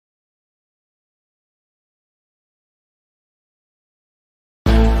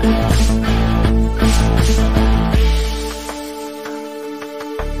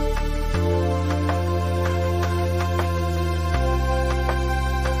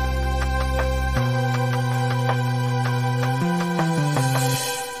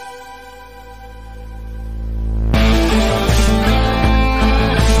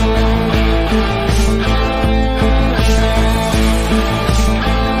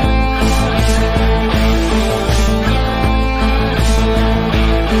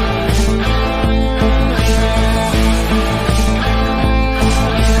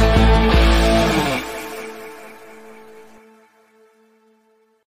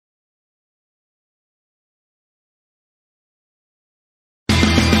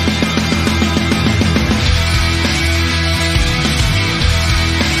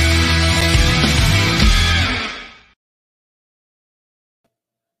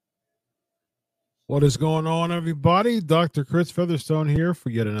What is going on, everybody? Dr. Chris Featherstone here for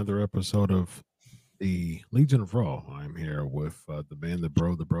yet another episode of the Legion of Raw. I'm here with the man, the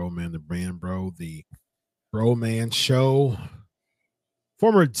bro man, the man, bro, the bro man show.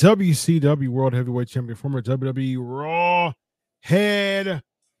 Former WCW World Heavyweight Champion, former WWE Raw head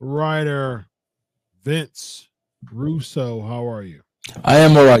writer, Vince Russo. How are you? I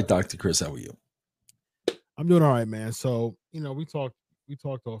am all right, Dr. Chris. How are you? I'm doing all right, man. So, we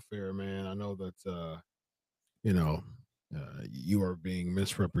talked off air, man. I know that you are being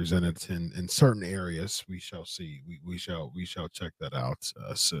misrepresented in certain areas. We shall see. We shall check that out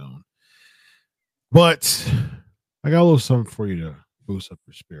soon. But I got a little something for you to boost up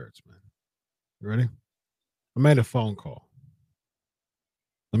your spirits, man. You ready? I made a phone call.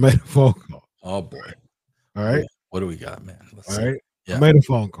 Oh boy! All right. What do we got, man? All right. Yeah. I made a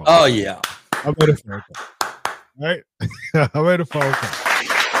phone call. Oh yeah. I made a phone call. All right. I made a phone call.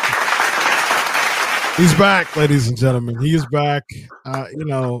 He's back, ladies and gentlemen. He is back.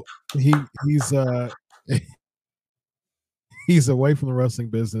 He's away from the wrestling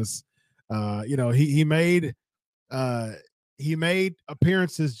business. He made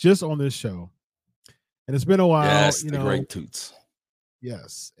appearances just on this show, and it's been a while. Yes, the great Toots.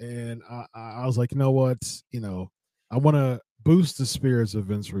 Yes, and I was like, you know what? I want to boost the spirits of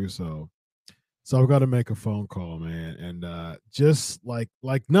Vince Russo. So I've got to make a phone call, man. And just like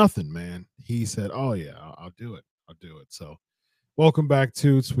nothing, man, he said, oh, yeah, I'll do it. So welcome back,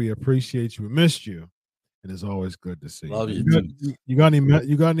 Toots. We appreciate you. We missed you. And it's always good to see you. Love you, Toots. You got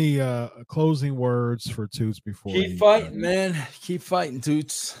any closing words for Toots before? Keep fighting, man. Keep fighting,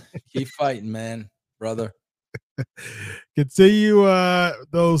 Toots. Keep fighting, man, brother. Continue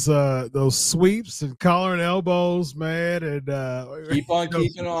those sweeps and collar and elbows, man. And keep on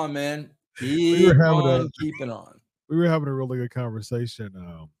keeping on, man. Keeping on. We were having a really good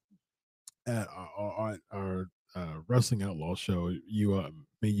conversation at our Wrestling Outlaw show, me, you, and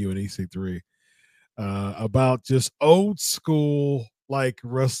EC3, about just old school like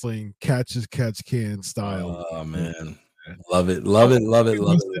wrestling catch can style. Oh man, love it.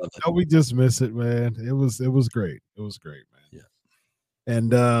 Oh, we just miss it, man. It was great. It was great, man. Yeah.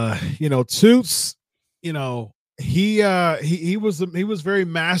 And Toots, he was very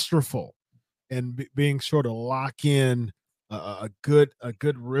masterful and being sure to lock in a good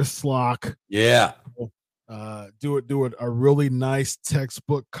wrist lock. Yeah. Do it a really nice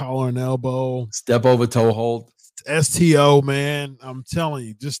textbook collar and elbow. Step over toe hold. STO, man. I'm telling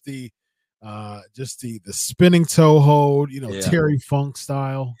you, just the spinning toe hold, Terry Funk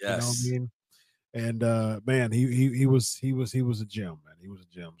style. Yes. You know what I mean? And man, he was a gem, man. He was a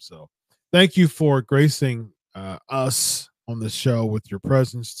gem. So thank you for gracing us on the show with your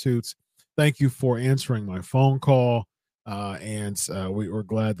presence, Toots. Thank you for answering my phone call. And we're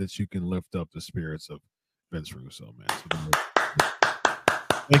glad that you can lift up the spirits of Vince Russo, man. So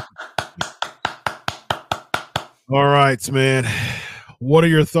thank you. All right, man. What are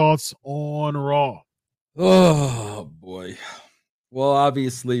your thoughts on Raw? Oh boy. Well,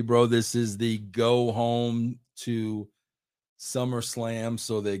 obviously, bro, this is the go home to SummerSlam,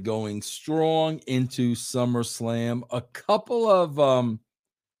 so they're going strong into SummerSlam. A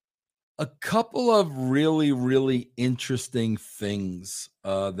couple of really, really interesting things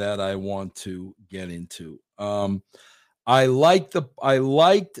that I want to get into. I liked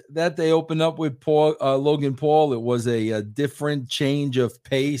that they opened up with Logan Paul. It was a different change of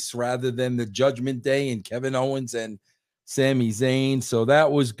pace rather than the Judgment Day and Kevin Owens and Sami Zayn. So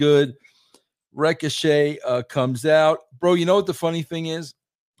that was good. Ricochet comes out. Bro, you know what the funny thing is?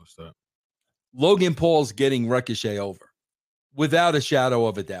 What's that? Logan Paul's getting Ricochet over without a shadow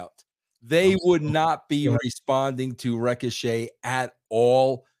of a doubt. They would not be responding to Ricochet at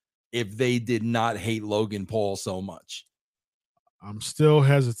all if they did not hate Logan Paul so much. I'm still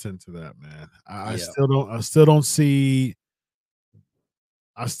hesitant to that, man. I still don't see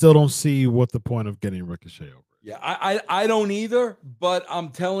what the point of getting Ricochet over. Yeah, I don't either, but I'm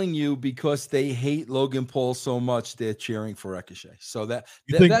telling you, because they hate Logan Paul so much, they're cheering for Ricochet. So that's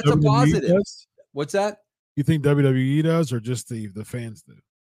WWE a positive. Does? What's that? You think WWE does, or just the fans do?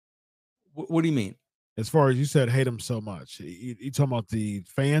 What do you mean? As far as you said, hate him so much. You talking about the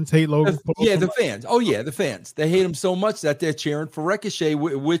fans hate Logan Paul? Yeah, the fans. Oh, yeah, the fans. They hate him so much that they're cheering for Ricochet,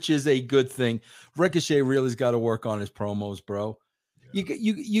 which is a good thing. Ricochet really's got to work on his promos, bro. Yeah.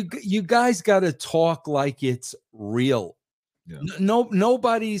 You guys got to talk like it's real. Yeah.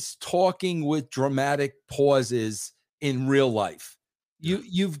 Nobody's talking with dramatic pauses in real life. Yeah.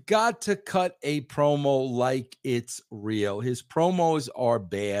 You've got to cut a promo like it's real. His promos are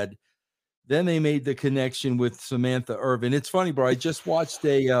bad. Then they made the connection with Samantha Irvin. It's funny, bro. I just watched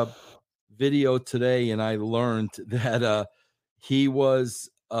a video today, and I learned that he was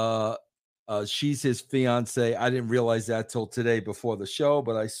she's his fiance. I didn't realize that till today before the show,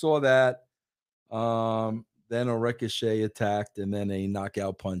 but I saw that. Then a Ricochet attacked, and then a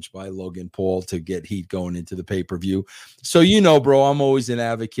knockout punch by Logan Paul to get heat going into the pay-per-view. So, bro, I'm always an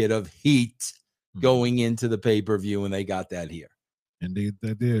advocate of heat going into the pay-per-view, and they got that here. Indeed,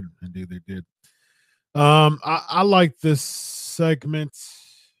 they did. Indeed, they did. I like this segment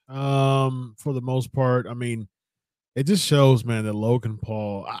for the most part. I mean, it just shows, man, that Logan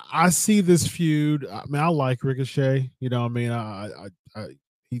Paul. I see this feud. I mean, I like Ricochet. You know, what I mean, I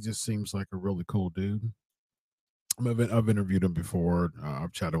he just seems like a really cool dude. I've interviewed him before.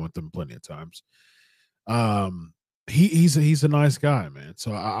 I've chatted with him plenty of times. He's a nice guy, man.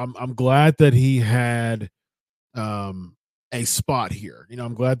 So I'm glad that he had a spot here.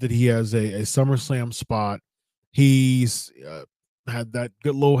 I'm glad that he has a SummerSlam spot. He's had that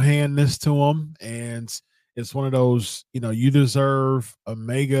good little handness to him, and it's one of those, you deserve a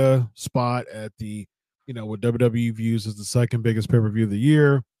mega spot at the, what WWE views as the second biggest pay-per-view of the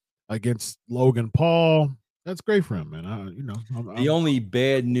year against Logan Paul. That's great for him, man. The only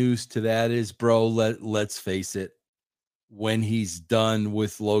bad news to that is, bro, let's face it. When he's done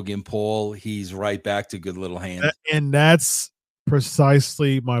with Logan Paul, he's right back to good little hands. And that's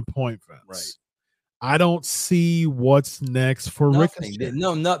precisely my point, Vince. Right. I don't see what's next for Ricochet.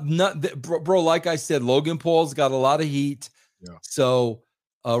 No, not bro. Like I said, Logan Paul's got a lot of heat. Yeah. So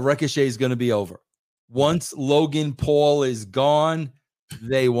Ricochet is going to be over. Once Logan Paul is gone,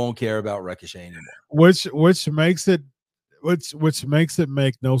 they won't care about Ricochet anymore. Which makes it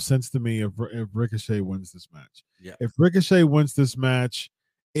make no sense to me if Ricochet wins this match. Yeah. If Ricochet wins this match,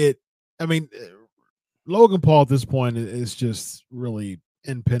 Logan Paul at this point is just really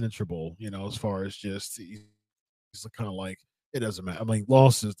impenetrable, as far as just he's kind of like, it doesn't matter. I mean,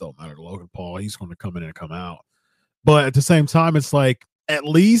 losses don't matter to Logan Paul. He's going to come in and come out. But at the same time, it's like, at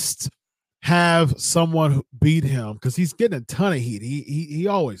least have someone beat him, because he's getting a ton of heat. He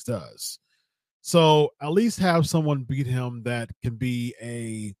always does. So at least have someone beat him that can be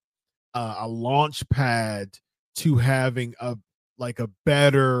a launch pad to having a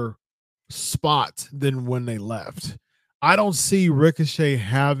better spot than when they left. I don't see Ricochet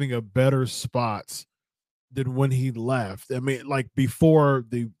having a better spot than when he left. I mean, like before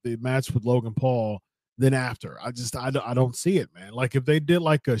the match with Logan Paul than after. I don't see it, man. Like if they did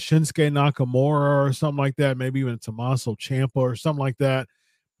like a Shinsuke Nakamura or something like that, maybe even Tommaso Ciampa or something like that,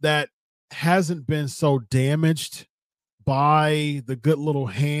 that hasn't been so damaged by the good little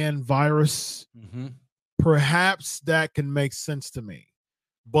hand virus, perhaps that can make sense to me.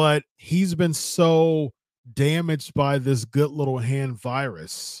 But he's been so damaged by this good little hand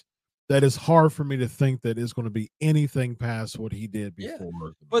virus that it's hard for me to think that it's going to be anything past what he did before.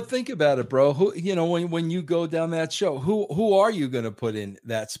 Yeah. But think about it, bro. Who, when you go down that show, who are you going to put in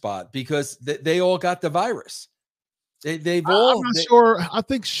that spot? Because they all got the virus. They've all. I'm not sure. I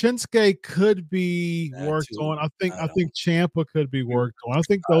think Shinsuke could be worked on. I think Ciampa could be worked on. I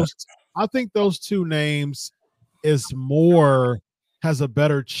think those two names has a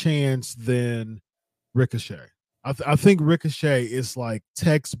better chance than Ricochet. I think Ricochet is like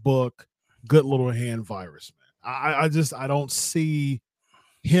textbook good little hand virus, man. I don't see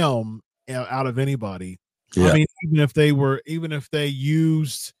him out of anybody. Yeah. I mean, even if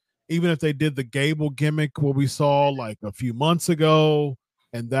they did the Gable gimmick, what we saw like a few months ago,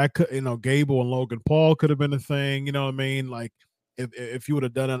 and that could, Gable and Logan Paul could have been a thing. You know what I mean? Like if you would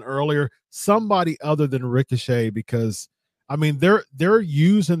have done it earlier, somebody other than Ricochet, because I mean they're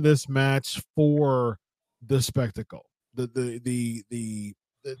using this match for the spectacle, the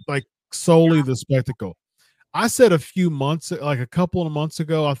like solely the spectacle. I said a couple of months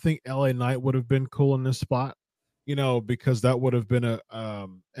ago, I think LA Knight would have been cool in this spot, because that would have been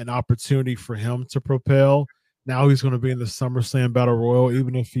an opportunity for him to propel. Now he's going to be in the SummerSlam Battle Royal,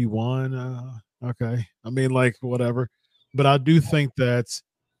 even if he won. Okay. I mean, like, whatever. But I do think that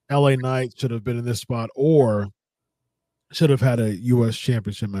LA Knight should have been in this spot, or should have had a U.S.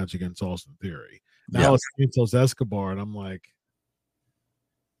 Championship match against Austin Theory. Now it's Santos Escobar, and I'm like,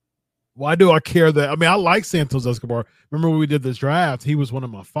 why do I care that? I mean, I like Santos Escobar. Remember when we did this draft? He was one of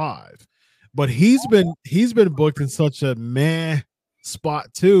my 5. But he's been booked in such a meh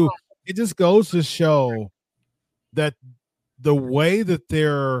spot too. It just goes to show that the way that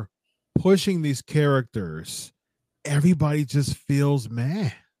they're pushing these characters, everybody just feels meh.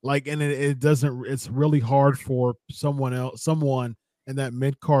 Like, and it doesn't. It's really hard for someone in that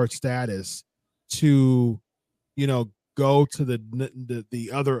mid-card status to, go to the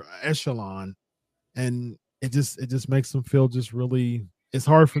other echelon, and it just makes them feel just really it's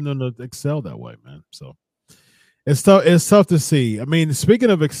hard for them to excel that way, man. So it's tough. It's tough to see. I mean, speaking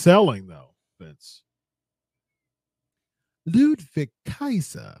of excelling, though, Vince, Ludwig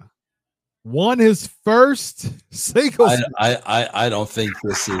Kaiser won his first singles. I don't think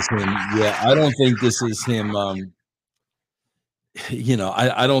this is him. Yeah, I don't think this is him. I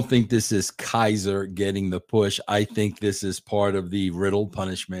don't think this is Kaiser getting the push. I think this is part of the Riddle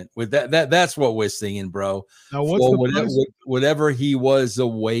punishment. With that's what we're seeing, bro. Now, what's the whatever he was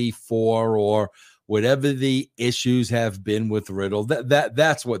away for, or whatever the issues have been with Riddle,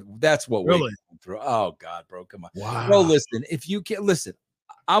 that's what really? We're going through. Oh God, bro, come on. Wow. Bro, listen, if you can't listen,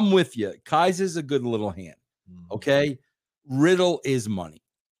 I'm with you. Kaiser's a good little hand. Okay. Riddle is money.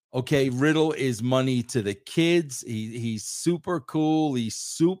 Okay. Riddle is money to the kids. He's super cool. He's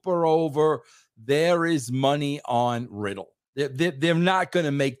super over. There is money on Riddle. They're not going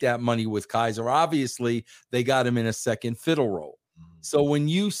to make that money with Kaiser. Obviously, they got him in a second fiddle role. So when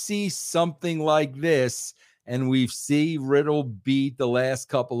you see something like this, and we've seen Riddle beat the last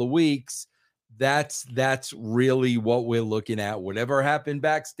couple of weeks, that's really what we're looking at. Whatever happened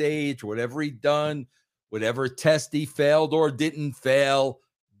backstage, whatever he done, whatever test he failed or didn't fail,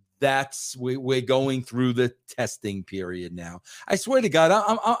 we're going through the testing period now. I swear to God,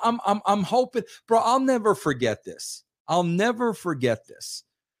 I'm hoping, bro. I'll never forget this.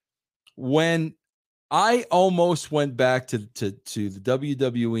 When I almost went back to the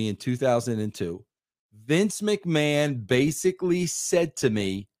WWE in 2002, Vince McMahon basically said to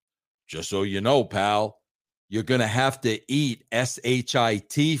me, "Just so you know, pal, you're going to have to eat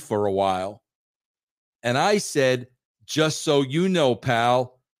SHIT for a while." And I said, "Just so you know,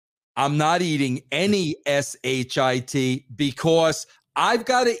 pal, I'm not eating any SHIT because I've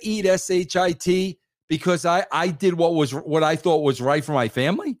got to eat SHIT because I did what I thought was right for my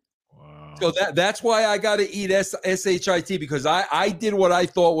family." Wow. So that's why I got to eat SHIT, because I did what I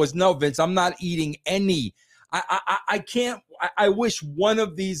thought was, no, Vince, I'm not eating any. I can't. I wish one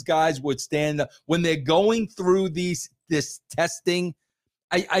of these guys would stand up when they're going through this testing.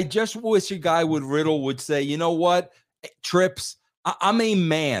 I just wish a guy with Riddle would say, "You know what, Trips, I'm a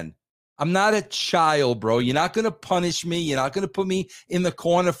man. I'm not a child, bro. You're not going to punish me. You're not going to put me in the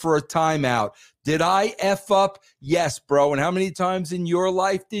corner for a timeout. Did I F up? Yes, bro. And how many times in your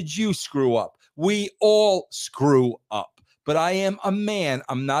life did you screw up? We all screw up. But I am a man.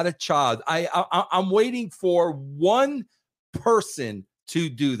 I'm not a child. I'm waiting for one person to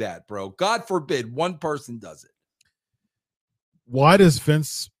do that, bro. God forbid one person does it." Why does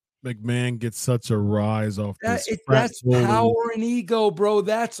Vince McMahon get such a rise off this? That's power and ego, bro.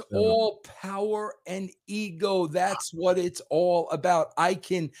 That's all power and ego. That's what it's all about. I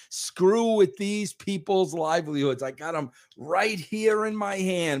can screw with these people's livelihoods. I got them right here in my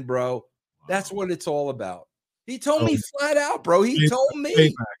hand, bro. That's what it's all about. He told me flat out, bro. He told me.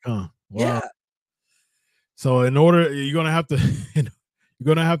 Payback, huh? Wow. Yeah. So in order, you're gonna have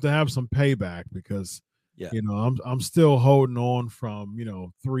to have some payback, because I'm still holding on from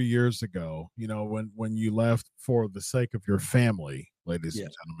 3 years ago. When you left for the sake of your family, ladies and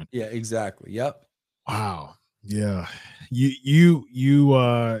gentlemen. Yeah, exactly. Yep. Wow. Yeah. You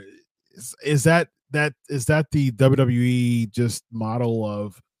is that the WWE just model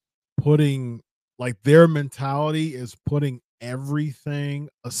of putting, like, their mentality is putting everything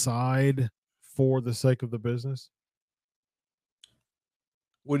aside for the sake of the business?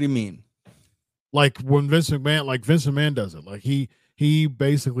 What do you mean? Like when Vince McMahon does it, like he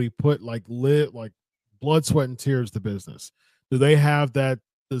basically put like blood, sweat, and tears to business. Do they have that?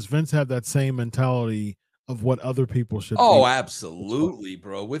 Does Vince have that same mentality of what other people should? Oh, absolutely,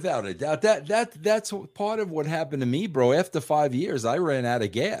 bro. Without a doubt. That's part of what happened to me, bro. After 5 years, I ran out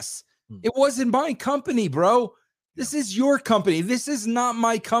of gas. It wasn't my company, bro. This is your company. This is not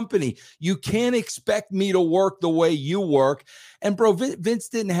my company. You can't expect me to work the way you work. And, bro, Vince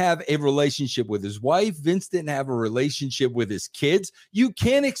didn't have a relationship with his wife. Vince didn't have a relationship with his kids. You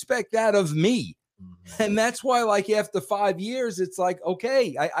can't expect that of me. And that's why, like, after 5 years, it's like,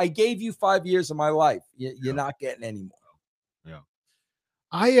 okay, I gave you 5 years of my life. You're not getting any more.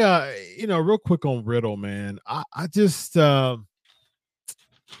 Yeah. Real quick on Riddle, man. I just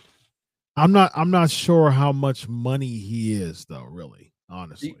I'm not sure how much money he is, though, really,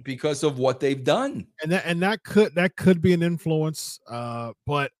 honestly, because of what they've done. And that could be an influence.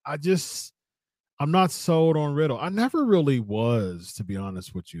 But I'm not sold on Riddle. I never really was, to be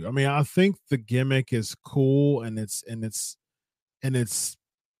honest with you. I mean, I think the gimmick is cool, and it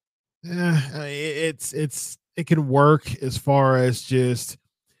can work as far as just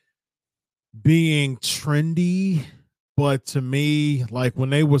being trendy. But to me, like when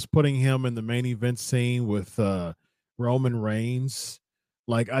they was putting him in the main event scene with Roman Reigns,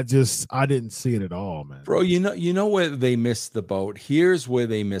 Like I didn't see it at all, man. Bro, you know where they missed the boat. Here's where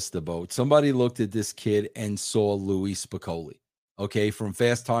they missed the boat. Somebody looked at this kid and saw Louis Spicoli, okay, from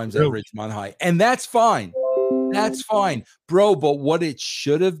Fast Times at Really? Ridgemont High. And that's fine. That's fine, bro. But what it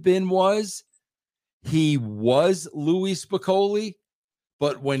should have been was he was Louis Spicoli,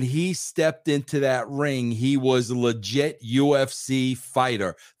 but when he stepped into that ring, he was a legit UFC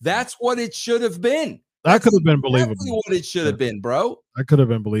fighter. That's what it should have been. That That's could have been exactly believable. what it should have been, bro. That could have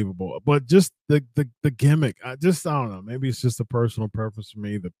been believable. But just the gimmick, I don't know. Maybe it's just a personal preference for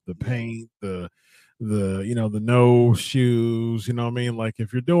me. The paint, the the no shoes, you know what I mean? Like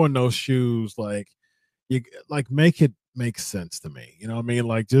if you're doing no shoes, like you like make it make sense to me. You know what I mean?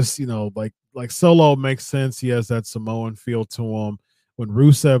 Like just, like Solo makes sense. He has that Samoan feel to him. When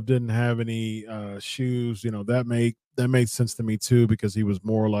Rusev didn't have any shoes, that made sense to me too, because he was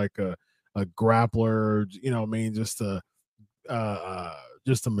more like a grappler, you know what I mean? Just a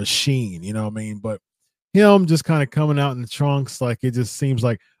machine, you know what I mean? But him just kind of coming out in the trunks, like it just seems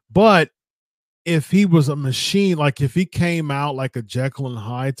like, but if he was a machine, like if he came out like a Jekyll and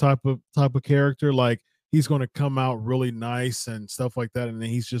Hyde type of character, like he's going to come out really nice and stuff like that, and then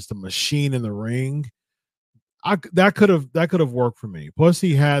he's just a machine in the ring. That could have worked for me. Plus,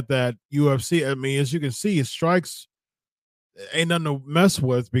 he had that UFC. I mean, as you can see, his strikes ain't nothing to mess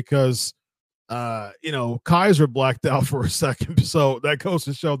with because Kaiser blacked out for a second, so that goes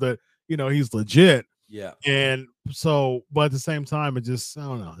to show that he's legit. Yeah. And so, but at the same time, it just, I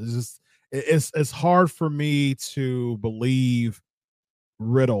don't know. It's just, it's hard for me to believe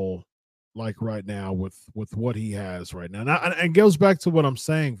Riddle like right now with what he has right now. And it goes back to what I'm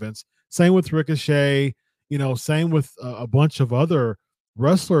saying, Vince. Same with Ricochet, same with a bunch of other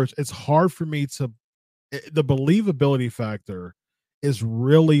wrestlers. It's hard for me to, the believability factor is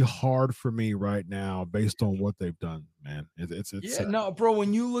really hard for me right now based on what they've done, man. It's yeah, no, bro.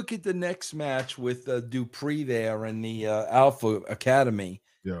 When you look at the next match with Dupree there in the Alpha Academy,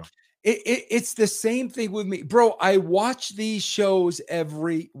 yeah. It's the same thing with me, bro. I watch these shows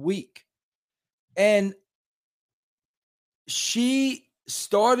every week, and she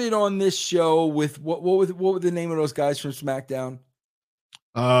started on this show with what were the name of those guys from SmackDown?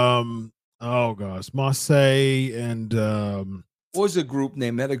 Oh gosh, Marseille and What was a group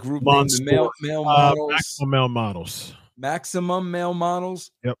name? They had a group name, the Monster, male models. Maximum Male Models. Maximum Male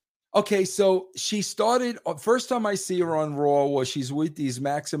Models. Yep. Okay, so she started. First time I see her on Raw was she's with these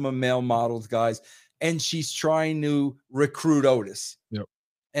Maximum Male Models guys, and she's trying to recruit Otis. Yep.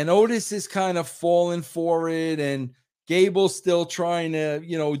 And Otis is kind of falling for it, and Gable's still trying to,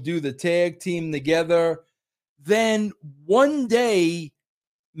 do the tag team together. Then one day,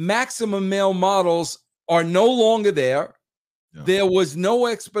 Maximum Male Models are no longer there. Yeah. There was no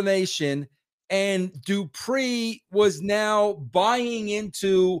explanation, and Dupree was now buying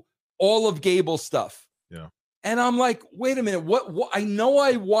into all of Gable's stuff. Yeah. And I'm like, wait a minute, what I know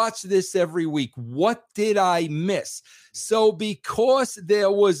I watch this every week. What did I miss? So because there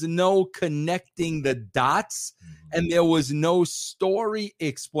was no connecting the dots and there was no story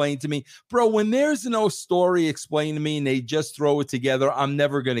explained to me, bro, when there's no story explained to me and they just throw it together, I'm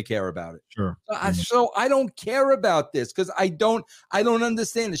never going to care about it. Sure. So I don't care about this because I don't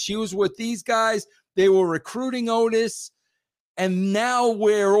understand it. She was with these guys. They were recruiting Otis, and now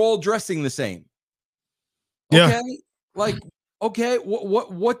we're all dressing the same. Okay, yeah. Like, okay,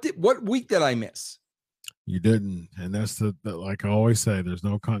 what week did I miss? You didn't, and that's the like I always say, there's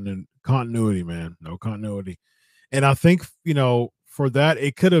no continuity, man, no continuity. And I think for that,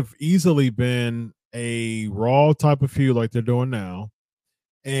 it could have easily been a Raw type of feud like they're doing now,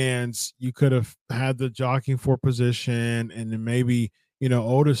 and you could have had the jockeying for position, and then maybe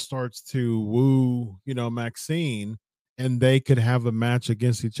Otis starts to woo Maxine, and they could have a match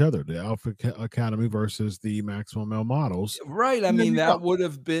against each other, the Alpha Academy versus the Maximum Male Models. Right. I mean, that would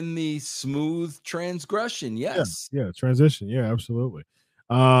have been the smooth transgression. Yes. Yeah, transition. Yeah, absolutely.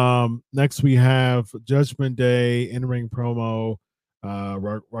 Next we have Judgment Day in-ring promo.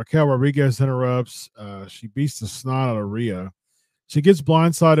 Raquel Rodriguez interrupts. She beats the snot out of Rhea. She gets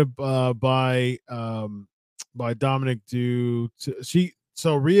blindsided by Dominic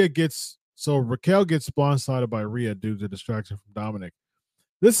Raquel gets blindsided by Rhea due to distraction from Dominic.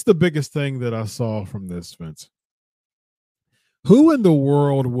 This is the biggest thing that I saw from this, Vince. Who in the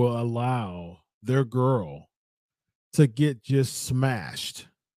world will allow their girl to get just smashed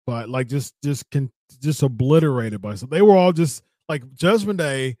by just obliterated by something? They were all just like Judgment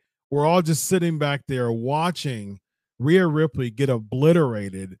Day. We're all just sitting back there watching Rhea Ripley get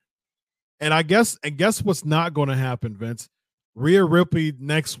obliterated. And guess what's not going to happen, Vince? Rhea Ripley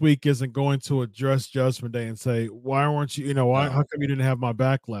next week isn't going to address Judgment Day and say, why weren't you, why, how come you didn't have my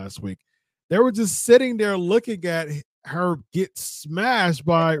back last week? They were just sitting there looking at her get smashed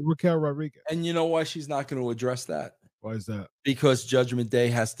by Raquel Rodriguez. And you know why she's not going to address that? Why is that? Because Judgment Day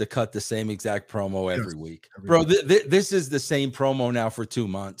has to cut the same exact promo every week. Bro, this is the same promo now for 2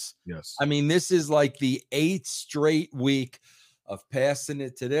 months. Yes. I mean, this is like the 8th straight week of passing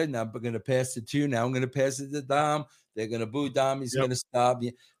it to them. Now I'm going to pass it to you. Now I'm going to pass it to Dom. They're going to boo Dom. He's going to stop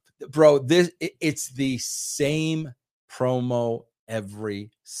you. Bro, it's the same promo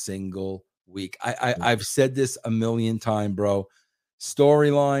every single week. I've said this a million times, bro.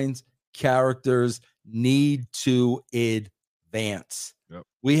 Storylines, characters need to advance. Yep.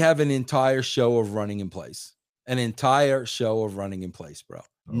 We have an entire show of running in place. Bro.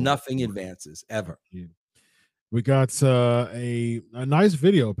 Nothing advances ever. We got a nice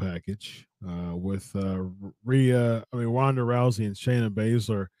video package with Ronda Rousey and Shayna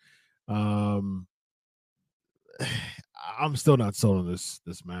Baszler. I'm still not sold on this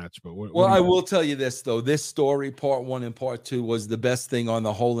match, but I will tell you this though. This story, part 1 and part 2, was the best thing on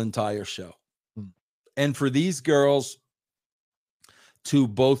the whole entire show. And for these girls to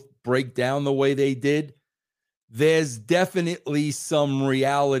both break down the way they did, there's definitely some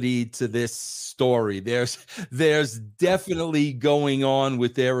reality to this story. There's definitely going on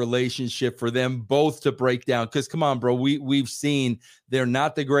with their relationship for them both to break down. Because come on, bro, we've seen they're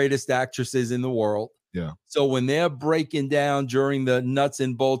not the greatest actresses in the world. Yeah. So when they're breaking down during the nuts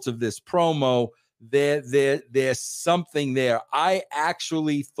and bolts of this promo, there's something there. I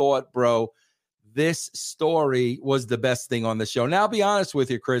actually thought, bro, this story was the best thing on the show. Now, I'll be honest with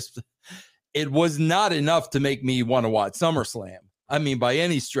you, Chris. It was not enough to make me want to watch SummerSlam. I mean, by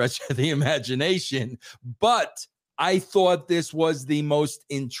any stretch of the imagination. But I thought this was the most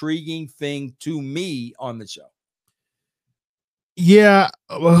intriguing thing to me on the show. Yeah.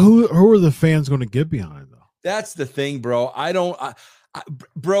 Well, who are the fans going to get behind, though? That's the thing, bro.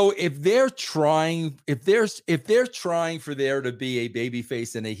 Bro, if they're trying for there to be a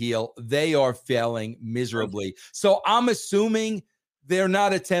babyface and a heel, they are failing miserably. So I'm assuming they're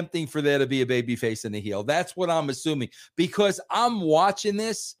not attempting for there to be a babyface and a heel. That's what I'm assuming, because I'm watching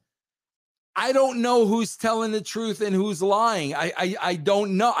this. I don't know who's telling the truth and who's lying. I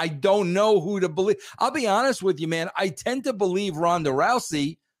don't know. I don't know who to believe. I'll be honest with you, man. I tend to believe Ronda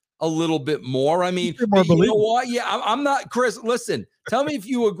Rousey a little bit more. I mean, you know what? Yeah, I'm not, Chris, listen, tell me if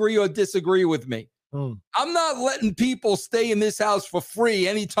you agree or disagree with me. I'm not letting people stay in this house for free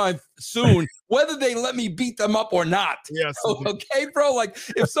anytime soon, whether they let me beat them up or not. Yes. Okay, bro? Like,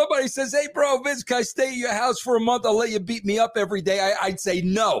 if somebody says, hey, bro, Vince, can I stay at your house for a month? I'll let you beat me up every day. I'd say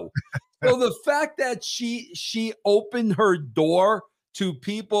no. So the fact that she opened her door to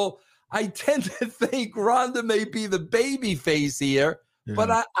people, I tend to think Ronda may be the baby face here. Yeah.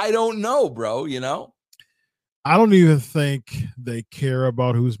 But I don't know, bro, I don't even think they care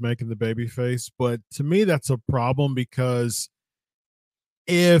about who's making the baby face. But to me, that's a problem, because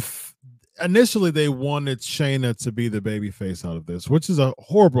if initially they wanted Shayna to be the baby face out of this, which is a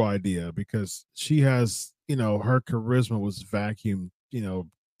horrible idea, because she has, her charisma was vacuumed,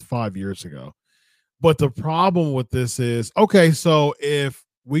 5 years ago. But the problem with this is, okay, so if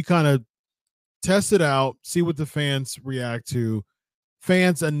we kind of test it out, see what the fans react to.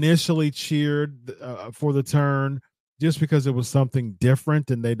 Fans initially cheered for the turn just because it was something different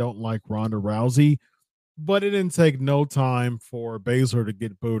and they don't like Ronda Rousey, but it didn't take no time for Baszler to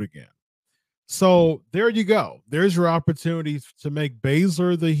get booed again. So there you go. There's your opportunity to make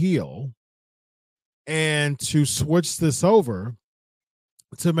Baszler the heel and to switch this over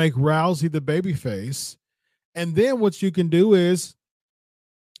to make Rousey the babyface. And then what you can do is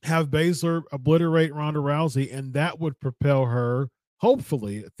have Baszler obliterate Ronda Rousey, and that would propel her,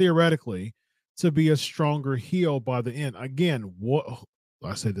 hopefully, theoretically, to be a stronger heel by the end. Again, what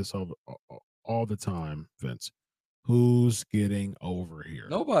I say this all the time, Vince. Who's getting over here?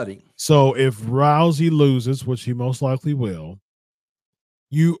 Nobody. So if Rousey loses, which he most likely will,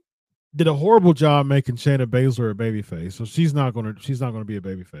 you did a horrible job making Shayna Baszler a babyface. So she's not gonna be a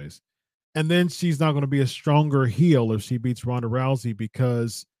babyface. And then she's not going to be a stronger heel if she beats Ronda Rousey,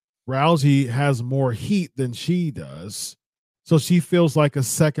 because Rousey has more heat than she does. So she feels like a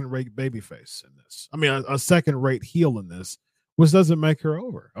second-rate babyface in this. I mean, a second-rate heel in this, which doesn't make her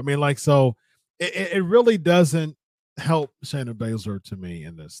over. I mean, so it really doesn't help Shayna Baszler to me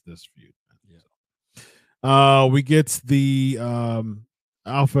in this feud. Yeah. We get the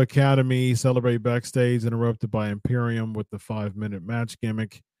Alpha Academy celebrate backstage, interrupted by Imperium with the 5-minute match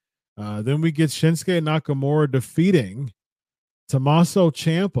gimmick. Then we get Shinsuke Nakamura defeating Tommaso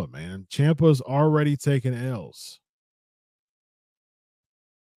Ciampa, man. Ciampa's already taken L's.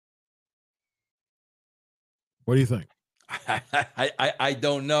 What do you think? I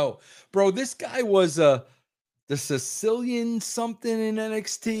don't know, bro. This guy was the Sicilian something in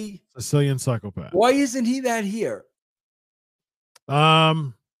NXT. Sicilian psychopath. Why isn't he that here?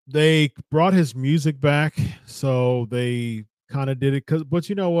 They brought his music back, so they kind of did it. But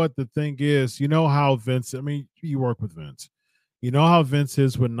you know what? The thing is, you know how Vince. I mean, you work with Vince. You know how Vince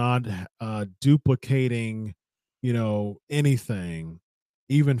is with not duplicating, anything,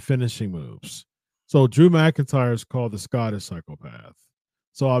 even finishing moves. So Drew McIntyre is called the Scottish psychopath.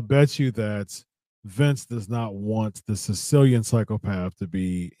 So I bet you that Vince does not want the Sicilian psychopath to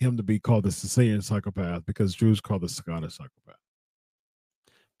be called the Sicilian psychopath because Drew's called the Scottish psychopath.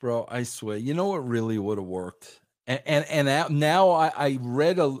 Bro, I swear, you know what really would have worked? And now I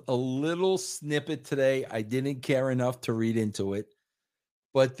read a little snippet today. I didn't care enough to read into it,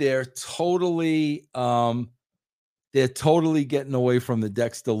 but they're totally getting away from the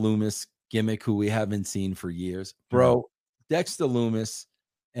Dexter Lumis gimmick, who we haven't seen for years. Bro, Dexter Lumis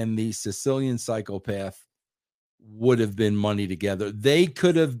and the Sicilian psychopath would have been money together. They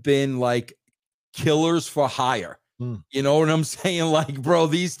could have been like killers for hire. You know what I'm saying? Like, bro,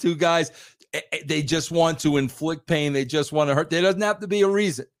 these two guys, they just want to inflict pain. They just want to hurt. There doesn't have to be a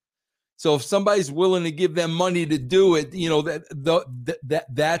reason. So if somebody's willing to give them money to do it,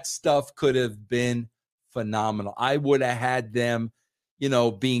 that stuff could have been phenomenal. I would have had them,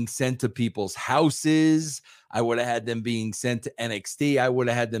 being sent to people's houses. I would have had them being sent to NXT. I would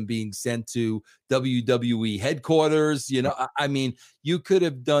have had them being sent to WWE headquarters. I mean, you could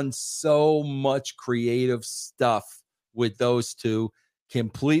have done so much creative stuff with those two.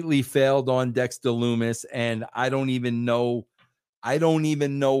 Completely failed on Dexter Lumis, and I don't even know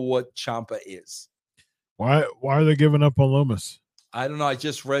what Ciampa is. Why are they giving up on Lumis? I don't know. I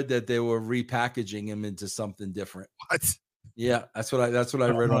just read that they were repackaging him into something different. What? Yeah, that's what I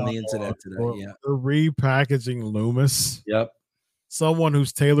read on the internet today. Yeah, they're repackaging Lumis. Yep. Someone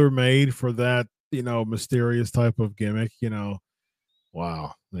who's tailor made for that, mysterious type of gimmick.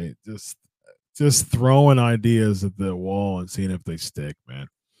 Wow. They just throwing ideas at the wall and seeing if they stick, man.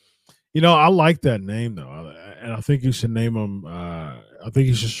 I like that name though, and I think you should name them. I think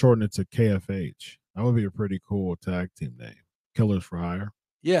you should shorten it to KFH. That would be a pretty cool tag team name. Killers for Hire.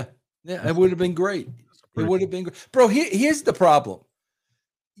 Yeah, it would have been great. It would have been great, bro. Here's the problem.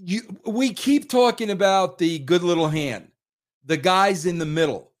 We keep talking about the good little hand, the guys in the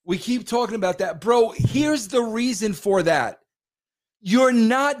middle. We keep talking about that, bro. Here's the reason for that. You're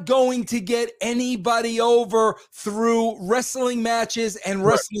not going to get anybody over through wrestling matches and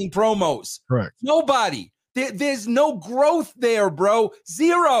wrestling promos. Correct. Nobody. There's no growth there, bro.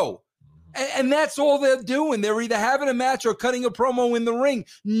 Zero. And that's all they're doing. They're either having a match or cutting a promo in the ring.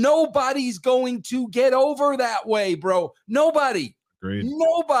 Nobody's going to get over that way, bro. Nobody. Agreed.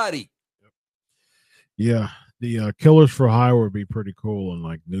 Nobody. Yeah. The Killers for Hire would be pretty cool in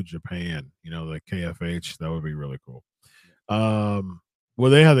like New Japan, the KFH. That would be really cool. Well,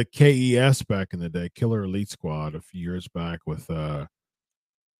 they had the KES back in the day, Killer Elite Squad, a few years back with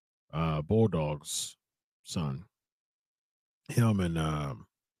Bulldog's son, him and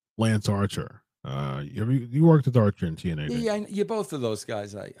Lance Archer. You worked with Archer in TNA? Yeah, both of those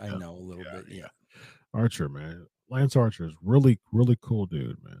guys I know a little bit. Yeah, Archer, man, Lance Archer is really really cool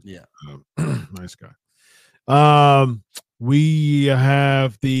dude, man. Yeah, nice guy. We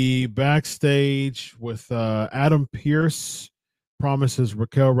have the backstage with Adam Pearce promises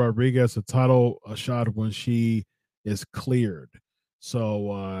Raquel Rodriguez a title shot when she is cleared.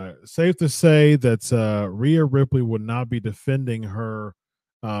 So safe to say that Rhea Ripley would not be defending her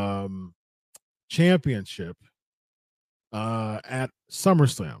championship at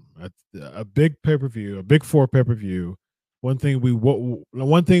SummerSlam, at a big pay-per-view, a big 4 pay-per-view. One thing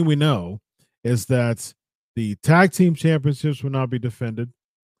we know is that the tag team championships will not be defended,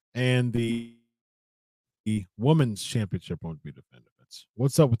 and the women's championship won't be defended.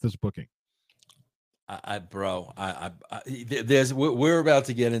 What's up with this booking? We're about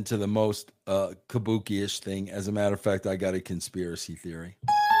to get into the most kabuki-ish thing. As a matter of fact, I got a conspiracy theory.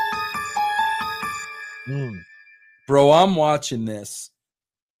 Bro, I'm watching this,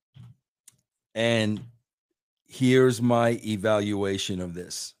 and here's my evaluation of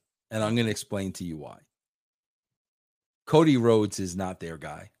this, and I'm going to explain to you why. Cody Rhodes is not their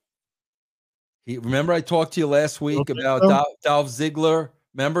guy. Remember I talked to you last week about Dolph Ziggler?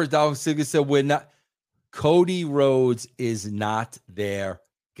 Remember Dolph Ziggler said we're not. Cody Rhodes is not their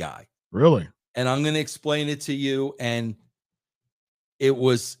guy. Really? And I'm going to explain it to you, and it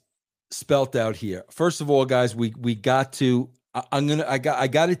was spelt out here. First of all, guys, we got to. I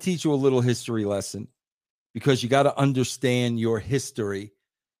got to teach you a little history lesson, because you got to understand your history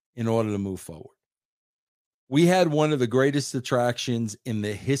in order to move forward. we had one of the greatest attractions in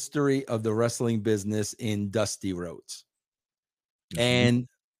the history of the wrestling business in Dusty Rhodes. Mm-hmm. And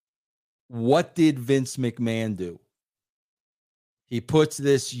what did Vince McMahon do? He puts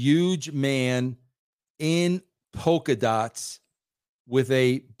this huge man in polka dots with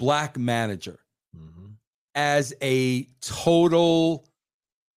a black manager as a total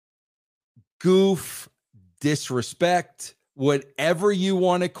goof, disrespect, whatever you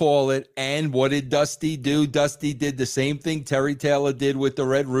want to call it. And what did Dusty do? Dusty did the same thing Terry Taylor did with the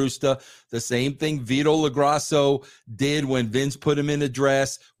Red Rooster, the same thing Vito LaGrasso did when Vince put him in a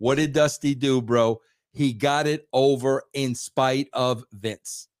dress. What did Dusty do, bro? He got it over in spite of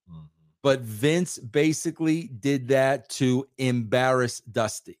Vince. But Vince basically did that to embarrass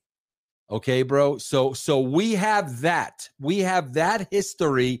Dusty. Okay, bro. So we have that. We have that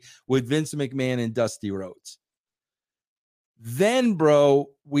history with Vince McMahon and Dusty Rhodes. Then, bro,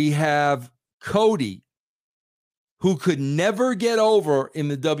 we have Cody, who could never get over in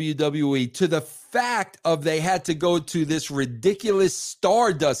the WWE, to the fact of they had to go to this ridiculous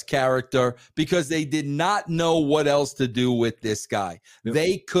Stardust character because they did not know what else to do with this guy. Yep.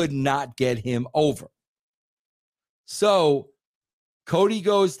 They could not get him over. So Cody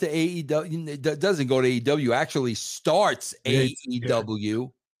goes to AEW, doesn't go to AEW, actually starts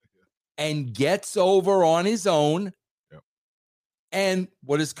AEW and gets over on his own. And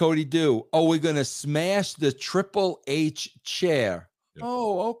what does Cody do? Oh, we're going to smash the Triple H chair. Yep.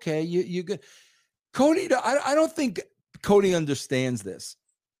 Oh, okay. You good. Cody, I don't think Cody understands this.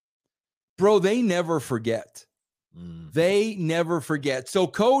 Bro, they never forget. They never forget. So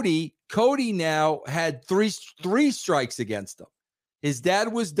Cody now had three strikes against him. His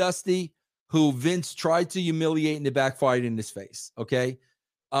dad was Dusty, who Vince tried to humiliate and it backfired in his face. Okay.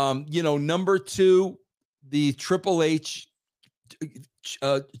 Number 2, the Triple H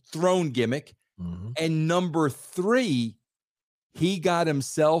throne gimmick. And number 3, he got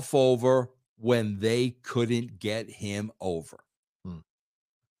himself over when they couldn't get him over.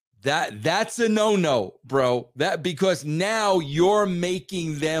 That's a no-no, bro. That because now you're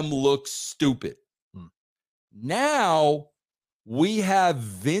making them look stupid. Now we have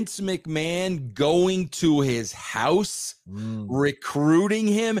Vince McMahon going to his house, recruiting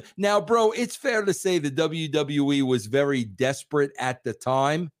him. Now, bro, it's fair to say the WWE was very desperate at the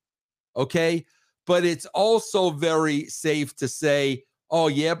time, okay? But it's also very safe to say, oh,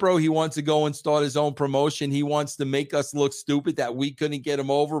 yeah, bro, he wants to go and start his own promotion. He wants to make us look stupid that we couldn't get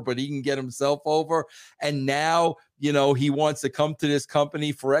him over, but he can get himself over. And now, he wants to come to this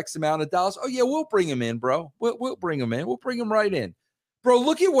company for X amount of dollars. Oh, yeah, we'll bring him in, bro. We'll bring him in. We'll bring him right in. Bro,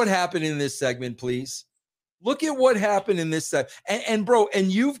 look at what happened in this segment, please. Look at what happened in this segment. And bro, and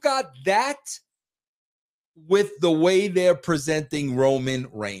you've got that with the way they're presenting Roman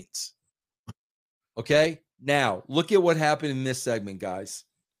Reigns. Okay? Now, look at what happened in this segment, guys.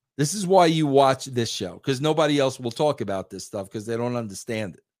 This is why you watch this show, because nobody else will talk about this stuff because they don't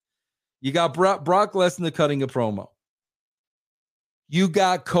understand it. You got Brock Lesnar cutting a promo. You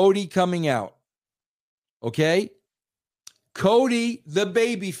got Cody coming out. Okay? Cody, the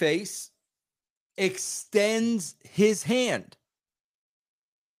babyface, extends his hand.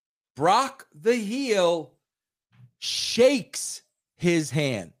 Brock, the heel, shakes his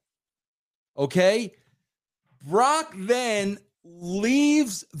hand. Okay? Brock then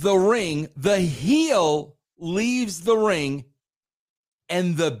leaves the ring. The heel leaves the ring,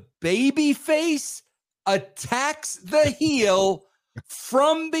 and the babyface attacks the heel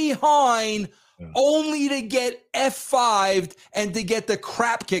from behind, only to get F5'd and to get the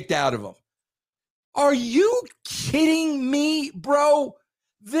crap kicked out of him. Are you kidding me, bro?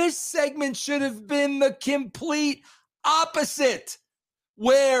 This segment should have been the complete opposite,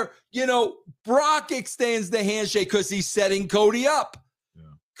 where, Brock extends the handshake because he's setting Cody up. Yeah.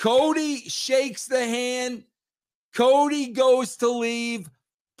 Cody shakes the hand. Cody goes to leave.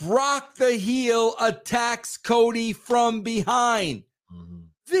 Brock, the heel, attacks Cody from behind.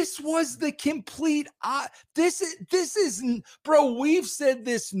 This was the complete. This is, bro, we've said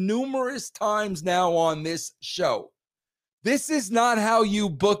this numerous times now on this show. This is not how you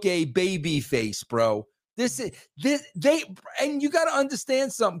book a baby face, bro. And you got to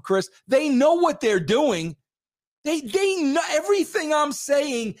understand something, Chris. They know what they're doing. They know everything I'm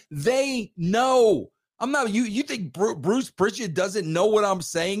saying. They know. I'm not. You think Bruce Pritchard doesn't know what I'm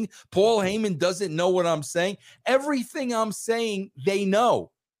saying? Paul Heyman doesn't know what I'm saying? Everything I'm saying, they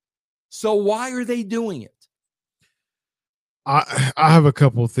know. So why are they doing it? I have a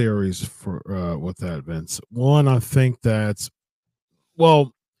couple of theories for with that, Vince. One, I think that,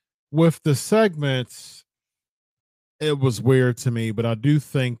 with the segments, it was weird to me, but I do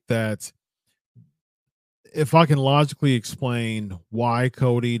think that if I can logically explain why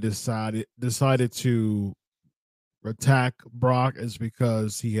Cody decided to attack Brock, is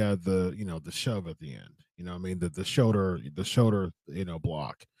because he had the shove at the end. You know what I mean? The shoulder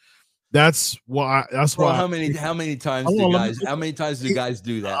block. That's why. That's Bro, why. how many times Hold on, how many times do guys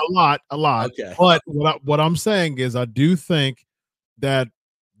do that? A lot. Okay. But what I'm saying is, I do think that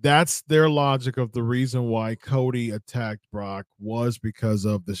that's their logic of the reason why Cody attacked Brock was because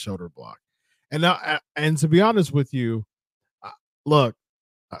of the shoulder block. And now, and to be honest with you, look,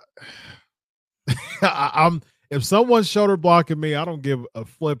 I'm if someone's shoulder blocking me, I don't give a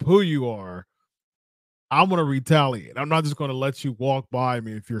flip who you are. I'm gonna retaliate. I'm not just gonna let you walk by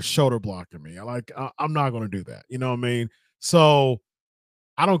me if you're shoulder blocking me. I'm not gonna do that. You know what I mean? So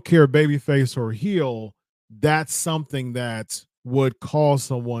I don't care, babyface or heel. That's something that would cause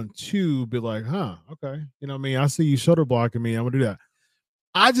someone to be like, huh, okay. You know what I mean? I see you shoulder blocking me. I'm gonna do that.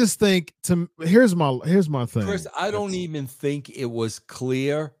 I just think here's my thing. Chris, I don't even think it was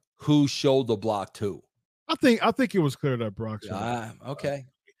clear who shoulder blocked who. I think it was clear that Brock. Okay.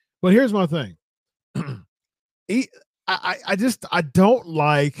 But here's my thing. I don't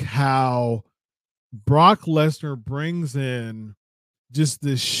like how Brock Lesnar brings in just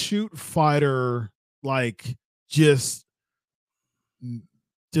this shoot fighter, like just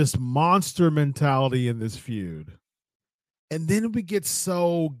monster mentality in this feud. And then we get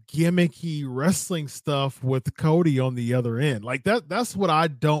so gimmicky wrestling stuff with Cody on the other end. Like that's what I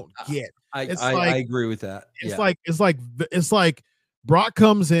don't get. I agree with that. It's like Brock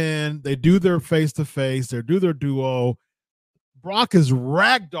comes in, they do their face-to-face, they do their duo. Brock is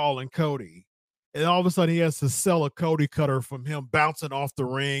ragdolling Cody. And all of a sudden he has to sell a Cody cutter from him bouncing off the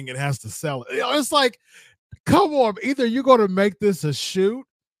ring and has to sell it. It's like, come on, either you're going to make this a shoot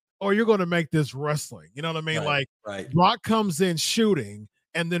or you're going to make this wrestling. You know what I mean? Right. Brock comes in shooting,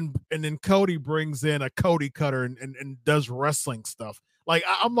 and then Cody brings in a Cody cutter and does wrestling stuff. Like,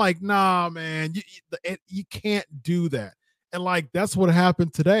 I'm like, nah, man, you can't do that. And like, that's what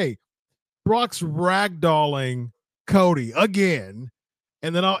happened today. Brock's ragdolling Cody again.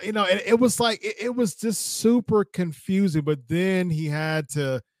 And then, it was like, it was just super confusing. But then he had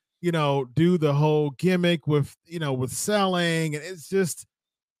to, do the whole gimmick with selling. And it's just,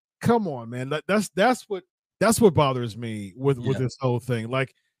 come on, man. That's what bothers me with this whole thing.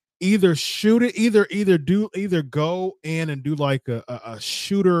 Like, either shoot it, either go in and do like a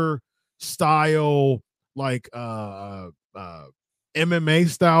shooter style, like MMA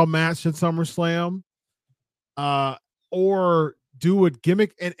style match at SummerSlam, or do a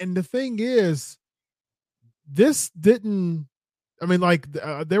gimmick. And the thing is, this didn't. I mean, like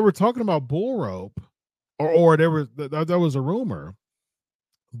they were talking about bull rope, or there was a rumor,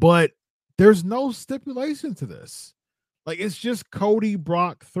 but there's no stipulation to this. Like, it's just Cody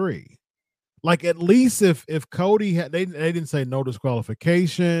Brock 3. Like, at least if Cody had, they didn't say no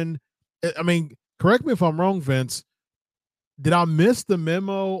disqualification. I mean, correct me if I'm wrong, Vince. Did I miss the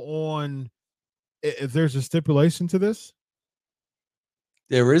memo on if there's a stipulation to this?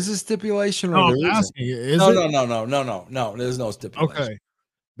 There is a stipulation, or no, there I'm asking you, is no, it? no. There's no stipulation. Okay,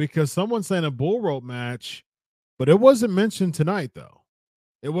 because someone's saying a bull rope match, but it wasn't mentioned tonight, though.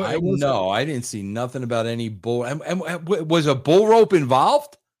 I didn't see nothing about any bull. And was a bull rope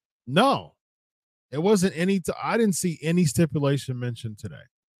involved? No, it wasn't any. I didn't see any stipulation mentioned today.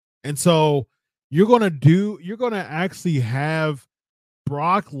 And so you're going to actually have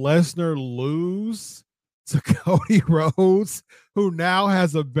Brock Lesnar lose to Cody Rhodes, who now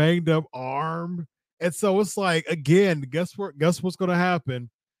has a banged up arm. And so it's like, again, guess what's going to happen?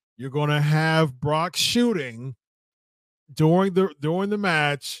 You're going to have Brock shooting during the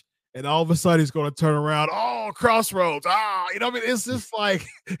match, and all of a sudden he's going to turn around. Oh, crossroads! You know what I mean? It's just like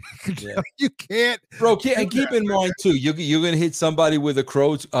you can't, bro. And keep in mind too, you're going to hit somebody with a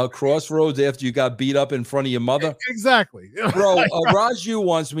crossroads after you got beat up in front of your mother. Exactly, bro. Raju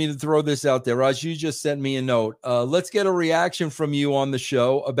wants me to throw this out there. Raju just sent me a note. Let's get a reaction from you on the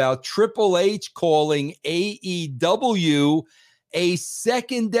show about Triple H calling AEW a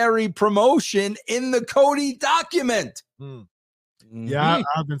secondary promotion in the Cody document. Yeah, I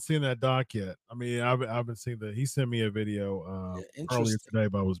haven't seen that doc yet. I mean, I've been seeing that. He sent me a video earlier today,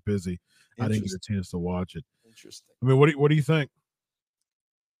 but I was busy. I didn't get a chance to watch it. Interesting. I mean, what do you think?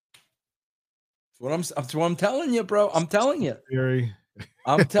 That's what I'm telling you, bro. I'm telling you.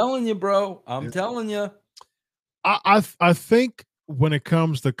 I'm telling you, bro. I'm telling you. I think when it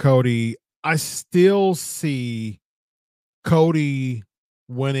comes to Cody, I still see Cody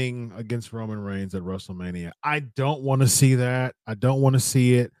winning against Roman Reigns at WrestleMania. I don't want to see that. I don't want to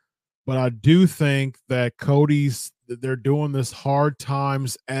see it. But I do think that they're doing this Hard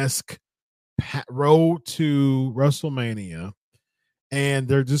Times-esque road to WrestleMania, and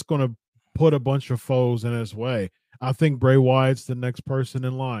they're just going to put a bunch of foes in his way. I think Bray Wyatt's the next person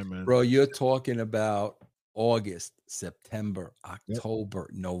in line, man. Bro, you're talking about August, September, October,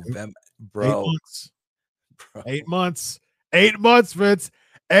 November, bro. 8 months. Bro. 8 months. 8 months, Vince.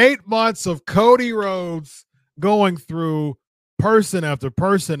 8 months of Cody Rhodes going through person after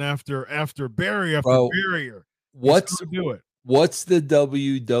person after barrier after barrier. What's the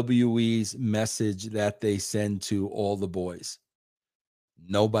WWE's message that they send to all the boys?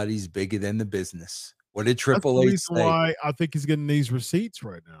 Nobody's bigger than the business. What did Triple H say? Why I think he's getting these receipts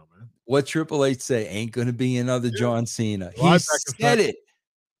right now, man. What Triple H say? Ain't going to be another John Cena. He said it,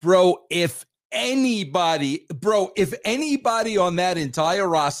 bro. If anybody on that entire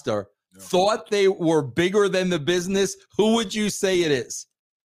roster thought they were bigger than the business, who would you say it is?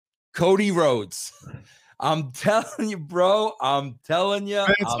 Cody Rhodes. I'm telling you, bro. I'm telling you.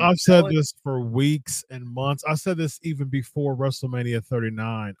 I've said this for weeks and months. I said this even before WrestleMania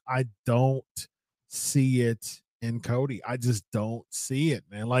 39. I don't see it in Cody. I just don't see it,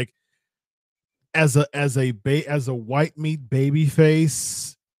 man. Like as a white meat baby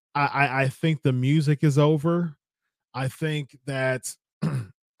face, I think the music is over. I think that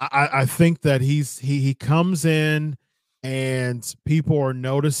I think that he comes in and people are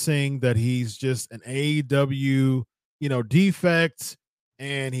noticing that he's just an AEW, defect,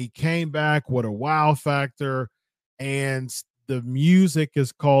 and he came back with a wow factor, and the music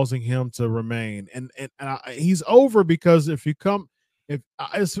is causing him to remain. And he's over because it's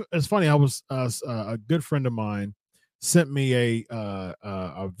funny. I was a good friend of mine sent me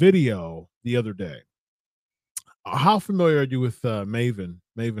a video the other day. How familiar are you with Maven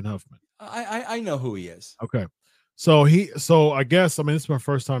Huffman? I know who he is. Okay. So I guess, I mean, it's my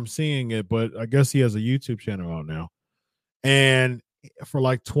first time seeing it, but I guess he has a YouTube channel out now. And for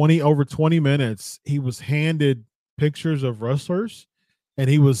like over 20 minutes, he was handed pictures of wrestlers, and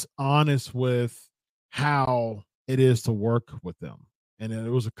he was honest with how it is to work with them. And then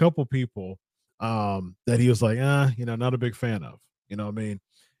there was a couple people that he was like, not a big fan of, you know what I mean?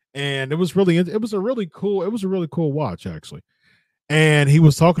 And it was a really cool watch, actually. And he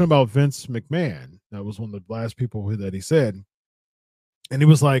was talking about Vince McMahon. That was one of the last people that he said. And he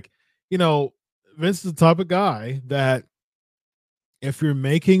was like, Vince is the type of guy that if you're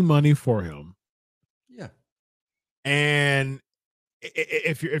making money for him, yeah, and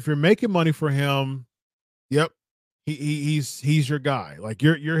if you're making money for him, yep, he's your guy. Like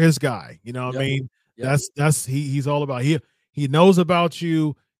you're his guy. You know what I mean? Yep. He's all about. He knows about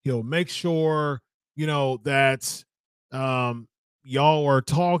you. He'll make sure that y'all are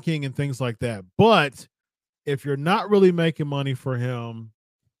talking and things like that. But if you're not really making money for him,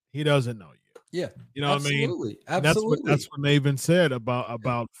 he doesn't know you. Yeah. You know absolutely. what I mean? Absolutely. That's what Maven said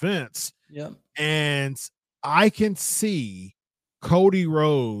about Vince. Yeah. And I can see Cody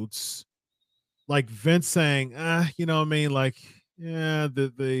Rhodes, like Vince saying, you know what I mean? Like, yeah,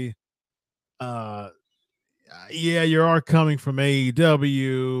 you are coming from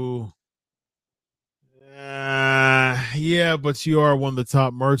AEW. Yeah, but you are one of the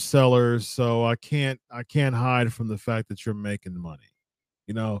top merch sellers, so I can't hide from the fact that you're making money.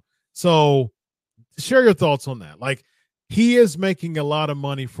 So share your thoughts on that. Like, he is making a lot of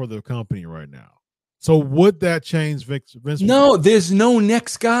money for the company right now. So would that change Vince? No, there's no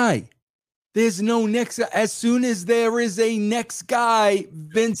next guy. There's no next. As soon as there is a next guy,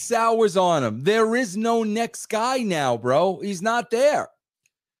 Vince sours on him. There is no next guy now, bro. He's not there.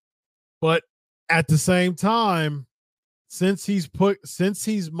 But at the same time, since he's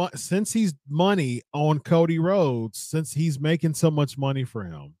money on Cody Rhodes, since he's making so much money for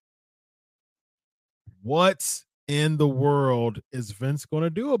him, what in the world is Vince going to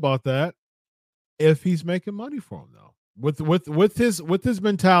do about that if he's making money for him, though? With his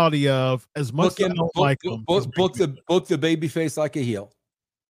mentality of, as much as I don't like him, book the babyface like a heel.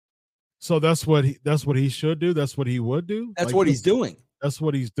 So that's what he should do. That's what he would do. That's what he's doing. That's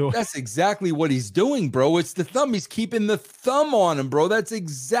what he's doing. That's exactly what he's doing, bro. It's the thumb. He's keeping the thumb on him, bro. That's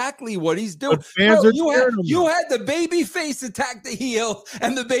exactly what he's doing. Bro, you had the baby face attack the heel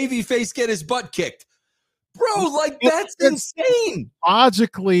and the baby face get his butt kicked. Bro, like that's insane.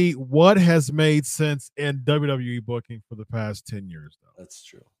 Logically, what has made sense in WWE booking for the past 10 years, though? That's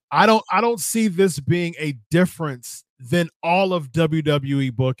true. I don't see this being a difference than all of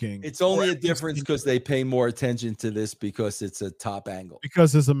WWE booking. It's only a difference because they pay more attention to this because it's a top angle.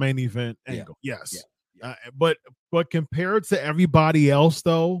 Because it's a main event angle. Yes. Yeah. But compared to everybody else,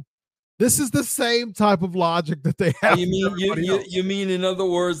 though, This is the same type of logic that they have. You mean you mean in other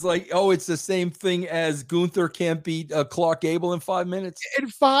words, like, oh, it's the same thing as Gunther can't beat Clark Gable in 5 minutes? In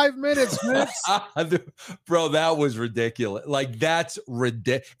 5 minutes, Vince. Bro, that was ridiculous. Like, that's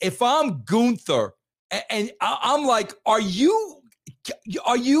ridiculous. If I'm Gunther and I'm like, are you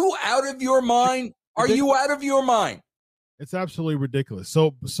out of your mind? Are you out of your mind? It's absolutely ridiculous.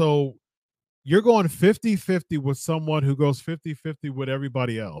 So you're going 50-50 with someone who goes 50-50 with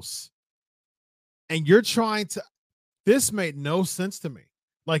everybody else. And you're trying to, this made no sense to me.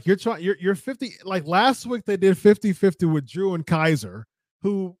 Like you're 50, like last week they did 50-50 with Drew and Kaiser,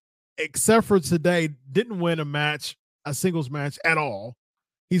 who, except for today, didn't win a singles match at all.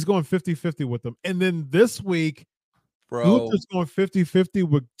 He's going 50-50 with them. And then this week, Gunther's going 50-50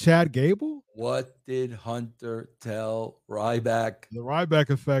 with Chad Gable. What did Hunter tell Ryback? The Ryback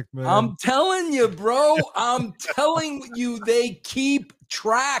effect, man. I'm telling you, bro. I'm telling you, they keep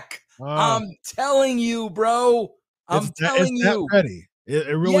track. I'm telling you, bro. I'm telling you. Petty.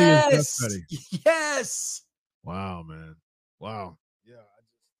 It really is that petty. Yes. Wow, man. Wow. Yeah.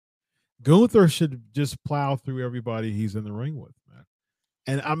 Gunther should just plow through everybody he's in the ring with, man.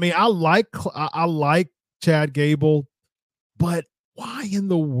 And I mean, I like Chad Gable, but why in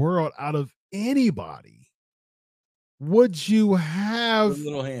the world, out of anybody, would you have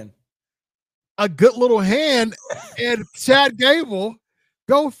a good little hand and Chad Gable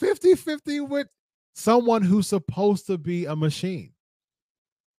go 50-50 with someone who's supposed to be a machine?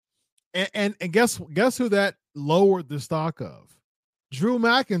 And guess who that lowered the stock of? Drew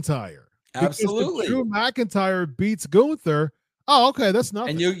McIntyre. Absolutely. Drew McIntyre beats Gunther. Oh, okay, that's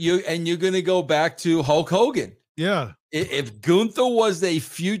nothing. And you're going to go back to Hulk Hogan. Yeah. If Gunther was a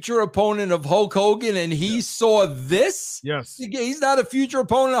future opponent of Hulk Hogan and he saw this, yes, he's not a future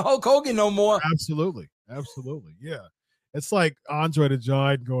opponent of Hulk Hogan no more. Absolutely. Yeah. It's like Andre the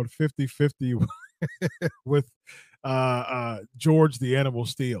Giant going 50-50 with George the Animal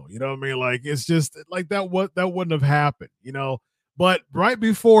Steel. You know what I mean? Like, it's just like that wouldn't have happened, you know. But right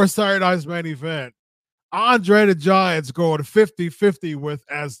before Saturday Night's main event, Andre the Giant's going 50-50 with,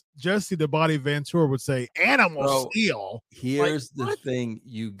 as Jesse the Body Ventura would say, Animal Steel. Here's the thing.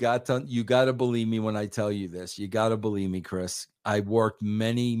 You got to believe me when I tell you this. You got to believe me, Chris. I worked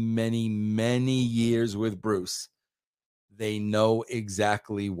many, many, many years with Bruce. They know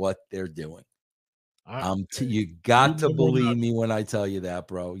exactly what they're doing. You got to believe me when I tell you that,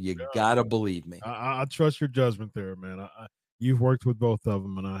 bro. You got to believe me. I trust your judgment there, man. You've worked with both of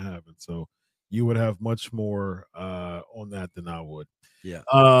them, and I haven't. So you would have much more on that than I would. Yeah.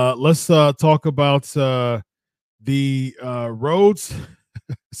 Let's talk about the Rhodes.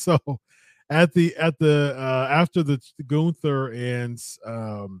 So after the Gunther and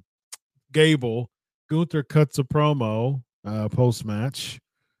Gable, Gunther cuts a promo post match,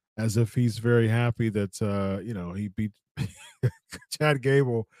 as if he's very happy that he beat Chad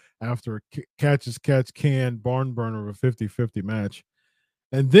Gable after a catch can barn burner of a 50-50 match.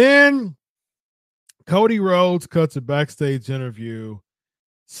 And then Cody Rhodes cuts a backstage interview.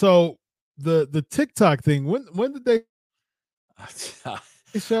 So the TikTok thing, when did they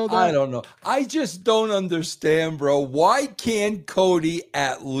show that? I don't know. I just don't understand, bro. Why can't Cody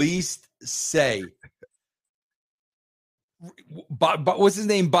at least say, but what's his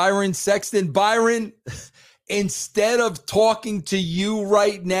name? Byron Sexton. Byron, instead of talking to you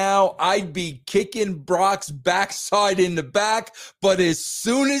right now, I'd be kicking Brock's backside in the back. But as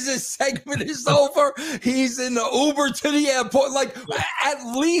soon as this segment is over, he's in the Uber to the airport. Like,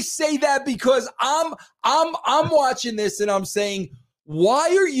 at least say that, because I'm watching this and I'm saying, why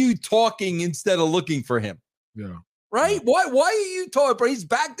are you talking instead of looking for him? Yeah. Right? Why are you talking? But he's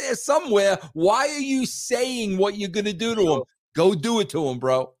back there somewhere. Why are you saying what you're gonna do to him? Go do it to him,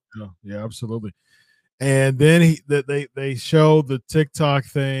 bro. Yeah, absolutely. And then they show the TikTok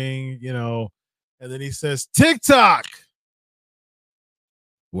thing, and then he says, TikTok.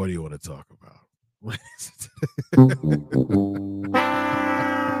 What do you want to talk about?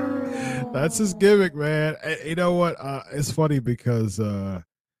 That's his gimmick, man. You know what? It's funny because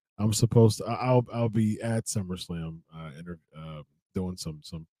I'm supposed to. I'll be at SummerSlam, doing some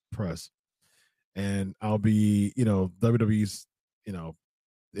press, and I'll be, WWE's,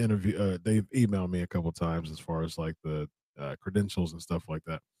 interview. They've emailed me a couple times as far as like the credentials and stuff like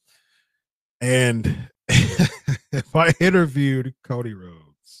that. And if I interviewed Cody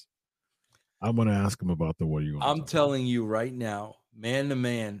Rhodes, I'm going to ask him about the what you. I'm telling you right now, man to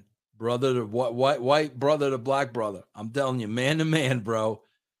man, brother to white brother to black brother. I'm telling you, man to man, bro.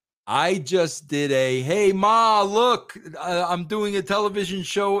 I just did hey, Ma, look, I'm doing a television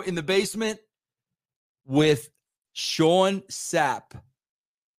show in the basement with Sean Sapp.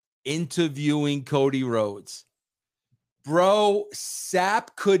 interviewing Cody Rhodes. Bro,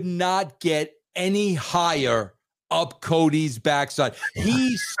 Sapp could not get any higher up Cody's backside.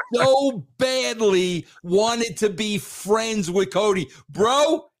 He so badly wanted to be friends with Cody.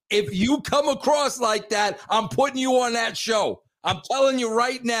 Bro, if you come across like that, I'm putting you on that show. I'm telling you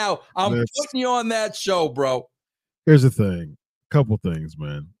right now, I'm putting you on that show, bro. Here's the thing. Couple things,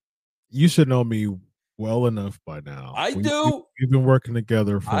 man. You should know me well enough by now. I do. We've been working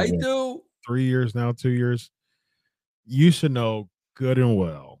together for 3 years now, 2 years. You should know good and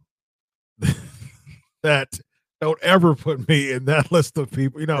well that don't ever put me in that list of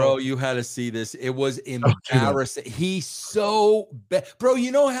people. Bro, you had to see this. It was embarrassing. He's so bad. Bro,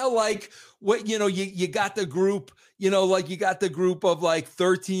 you know how you got the group, you got the group of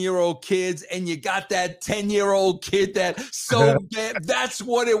 13-year-old kids and you got that 10-year-old kid that so bad. That's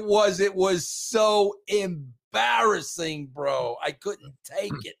what it was. It was so embarrassing, bro. I couldn't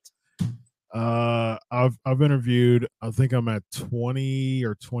take it. I've interviewed, I think I'm at 20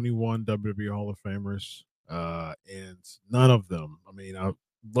 or 21 WWE Hall of Famers. And none of them. I mean,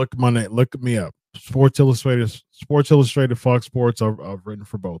 look me up. Sports Illustrated, Fox Sports. I've written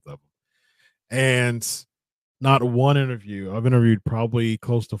for both of them, and not one interview. I've interviewed probably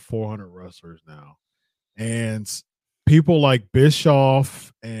close to 400 wrestlers now, and people like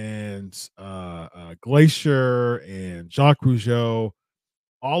Bischoff and Glacier and Jacques Rougeau.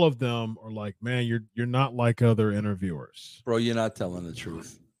 All of them are like, man, you're not like other interviewers. Bro, you're not telling the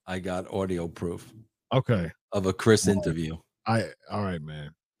truth. I got audio proof. Okay. Of a Chris interview. All right,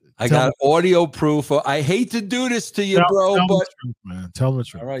 man. I got audio proof. I hate to do this to you, bro, but the truth, man. Tell me the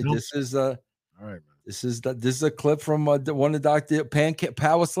truth. All right, this is all right, man. This is a clip from one of Dr.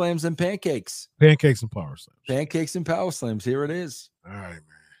 Power Slams and Pancakes. Pancakes and Power Slams. Pancakes and Power Slams. Here it is. All right, man.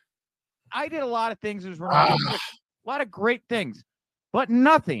 I did a lot of things as Ronaldo. A lot of great things. But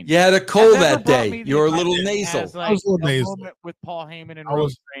nothing. You had a cold that day. You were a little nasal. I was a little nasal. With Paul Heyman and Roman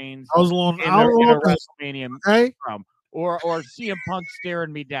Reigns. I was a little WrestleMania okay. Or CM Punk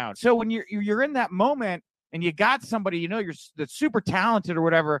staring me down. So when you're in that moment and you got somebody that's super talented or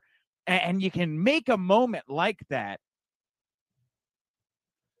whatever, and you can make a moment like that.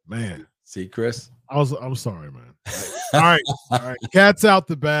 Man, see, Chris, I'm sorry, man. All right. Cat's out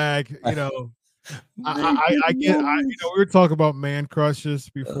the bag. I get. We were talking about man crushes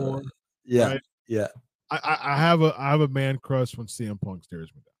before. Yeah, right? yeah. I have a man crush when CM Punk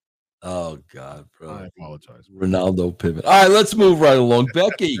stares me down. Oh God, bro! I apologize. Ronaldo pivot. All right, let's move right along.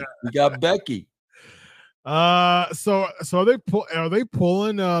 Becky, we got Becky. So are they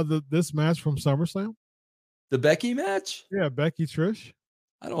pulling this match from SummerSlam? The Becky match? Yeah, Becky Trish.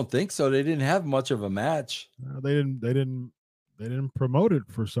 I don't think so. They didn't have much of a match. They didn't promote it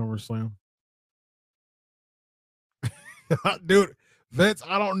for SummerSlam. Dude, Vince,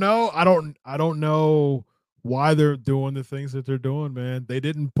 I don't know. I don't know why they're doing the things that they're doing, man. They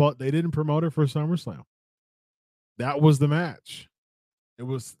didn't promote it for SummerSlam. That was the match. It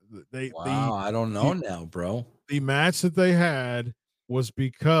was I don't know now, bro. The match that they had was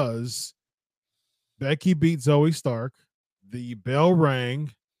because Becky beat Zoe Stark, the bell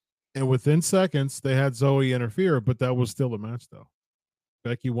rang, and within seconds they had Zoe interfere, but that was still a match though.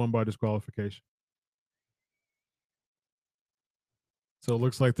 Becky won by disqualification. So it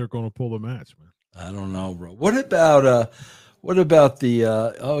looks like they're going to pull the match, man. I don't know, bro. What about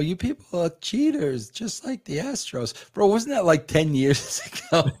the you people are cheaters, just like the Astros. Bro, wasn't that like 10 years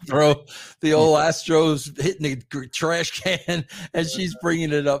ago, bro? The old Astros hitting the trash can, and she's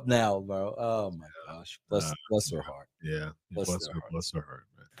bringing it up now, bro. Oh my gosh. Bless her heart. Yeah. Bless her heart,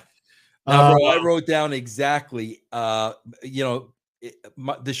 man. Now, bro, I wrote down exactly the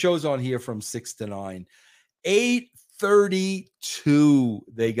show's on here from 6 to 9. 8:32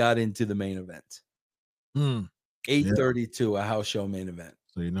 they got into the main event. 8:32, a house show main event.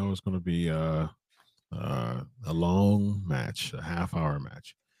 So it's going to be a long match, a half-hour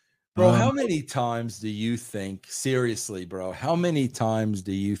match. Bro, how many times do you think, seriously, bro, how many times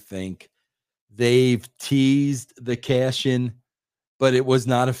do you think they've teased the cash-in, but it was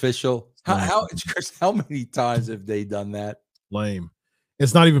not official? Chris, how many times have they done that? Lame.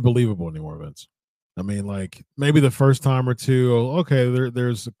 It's not even believable anymore, Vince. I mean, like maybe the first time or two, okay,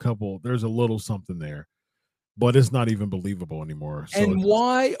 there's a little something there, but it's not even believable anymore. So and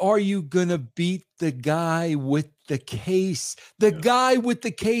why are you gonna beat the guy with the case? The guy with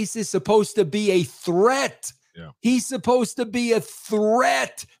the case is supposed to be a threat. Yeah. He's supposed to be a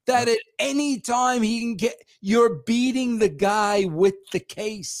threat that at any time he can get. You're beating the guy with the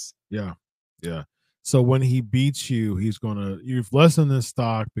case. Yeah. Yeah. So when he beats you, you've lessened his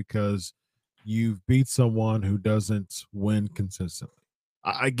stock because you've beat someone who doesn't win consistently.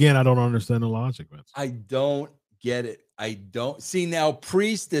 Again, I don't understand the logic, Vince. I don't get it. I don't see now.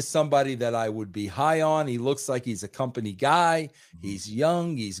 Priest is somebody that I would be high on. He looks like he's a company guy. He's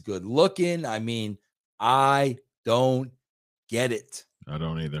young. He's good looking. I mean, I don't get it. I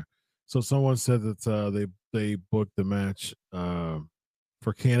don't either. So someone said that they booked the match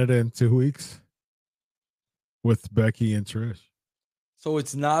for Canada in 2 weeks with Becky and Trish. So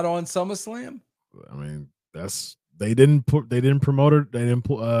it's not on SummerSlam? I mean, they didn't promote it. They didn't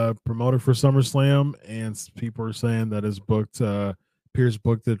promote it for SummerSlam, and people are saying that it's booked. Pierce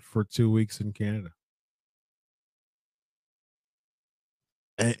booked it for 2 weeks in Canada,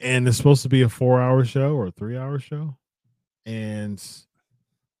 and it's supposed to be a 4-hour show or a 3-hour show, and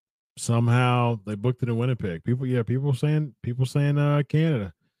somehow they booked it in Winnipeg. People saying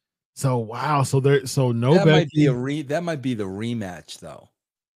Canada. So wow, so no that Becky. That might be the rematch though.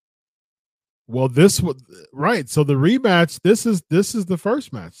 Well, right. So the rematch. This is the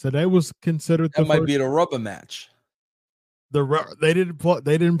first match. Today was considered. That might be the rubber match. They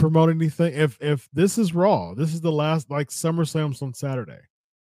didn't promote anything. If this is Raw, this is the last, like, SummerSlam's on Saturday.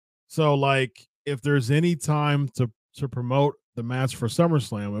 So, like, if there's any time to promote the match for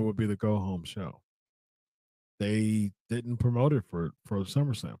SummerSlam, it would be the go home show. They didn't promote it for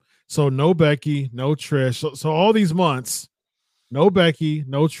SummerSlam. So no Becky, no Trish. So all these months, no Becky,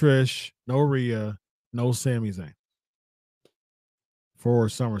 no Trish, no Rhea, no Sami Zayn for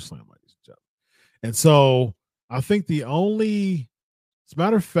SummerSlam, ladies and gentlemen. And so I think as a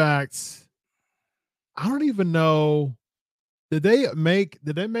matter of fact, I don't even know. Did they make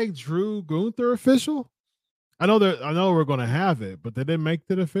Drew Gunther official? I know we're going to have it, but did they make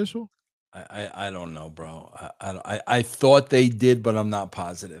it official? I don't know, bro. I thought they did, but I'm not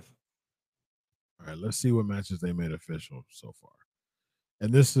positive. All right, let's see what matches they made official so far.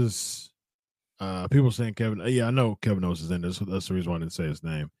 And this is people saying Kevin. Yeah, I know Kevin Owens is in this. That's the reason why I didn't say his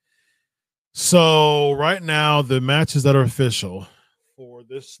name. So right now, the matches that are official for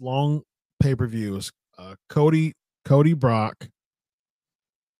this long pay-per-view is Cody Brock,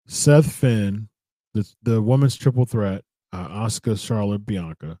 Seth Finn, the women's triple threat, Asuka, Charlotte,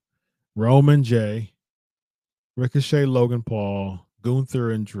 Bianca, Roman J, Ricochet, Logan Paul,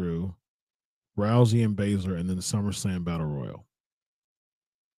 Gunther and Drew, Rousey and Baszler, and then the SummerSlam Battle Royal.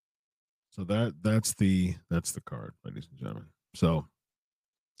 So that's the card, ladies and gentlemen. So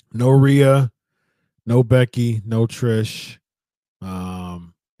no Rhea, no Becky, no Trish,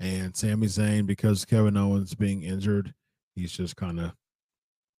 and Sami Zayn, because Kevin Owens being injured, he's just kind of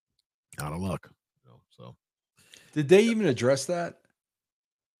out of luck. So did they even address that?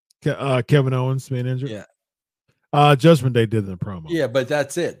 Kevin Owens being injured? Yeah. Judgment Day did the promo. Yeah, but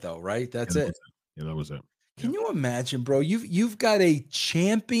that's it though, right? That's it. Yeah, that was it. Can you imagine, bro? You've got a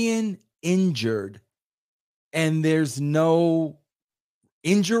champion injured, and there's no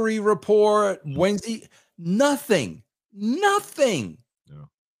injury report Wednesday. Nothing. Yeah.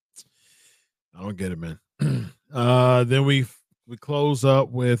 I don't get it, man. Then we close up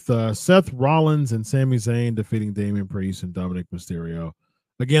with Seth Rollins and Sami Zayn defeating Damian Priest and Dominic Mysterio.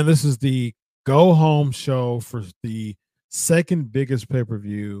 Again, this is the go home show for the second biggest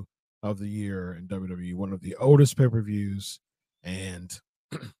pay-per-view of the year in WWE, one of the oldest pay-per-views, and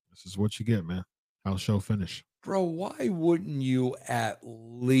this is what you get, man. House show finish. Bro, why wouldn't you at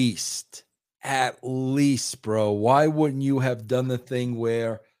least, bro, why wouldn't you have done the thing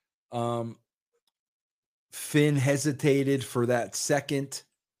where Finn hesitated for that second?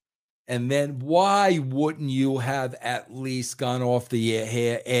 And then why wouldn't you have at least gone off the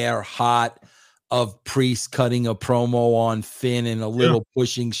air hot of Priest cutting a promo on Finn and a little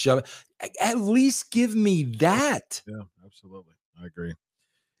pushing shove? At least give me that. Yeah, absolutely. I agree.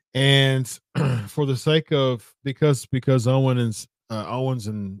 And for the sake of, because Owens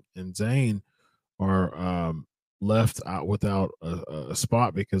and Zayn are left out without a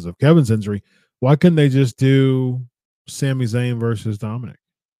spot because of Kevin's injury, why couldn't they just do Sami Zayn versus Dominic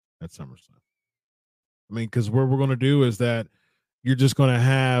at SummerSlam? I mean, because what we're going to do is that you're just going to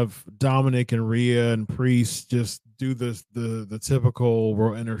have Dominic and Rhea and Priest just do the typical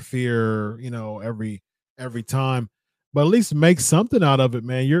will interfere, every time, but at least make something out of it,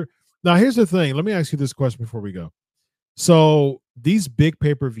 man. Now here's the thing. Let me ask you this question before we go. So these big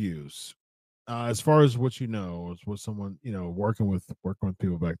pay-per-views, as far as what as what someone working with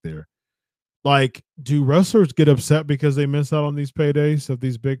people back there, like, do wrestlers get upset because they miss out on these paydays of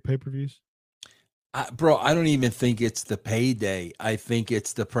these big pay-per-views? Bro, I don't even think it's the payday. I think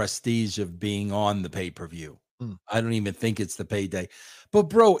it's the prestige of being on the pay-per-view. I don't even think it's the payday. But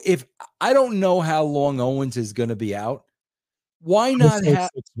bro, if I don't know how long Owens is going to be out, Why not have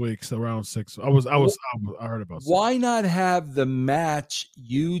 6 weeks? Around 6. I heard about. 6. Why not have the match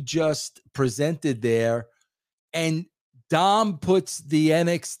you just presented there, and Dom puts the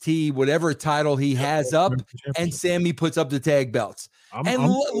NXT whatever title he has up, and Sammy puts up the tag belts,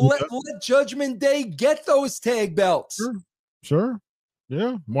 let Judgment Day get those tag belts. Sure.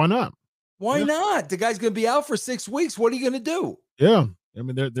 Yeah. Why not? Why not? The guy's going to be out for 6 weeks. What are you going to do? Yeah. I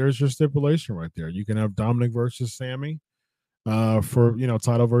mean, there's your stipulation right there. You can have Dominic versus Sammy for,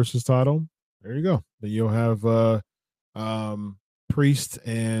 title versus title. There you go. Then you'll have Priest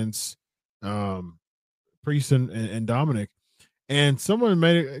and Dominic. And someone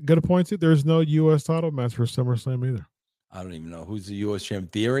made a good point too. There's no U.S. title match for SummerSlam either. I don't even know who's the U.S.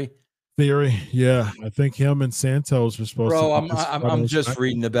 champ. Theory, yeah. I think him and Santos are supposed to. I'm just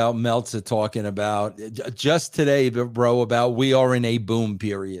reading about Meltzer talking about just today, bro, about we are in a boom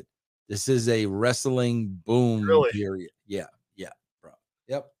period. This is a wrestling boom period. Yeah, bro.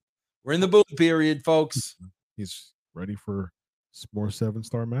 Yep. We're in the boom period, folks. He's ready for more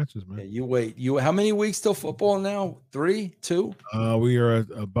 7-star matches, man. Yeah, you wait. How many weeks till football now? 3, 2? We are at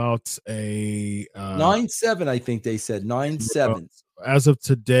about a 9-7. I think they said 9-7. As of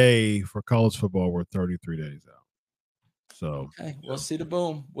today, for college football, we're 33 days out. So okay, we'll see the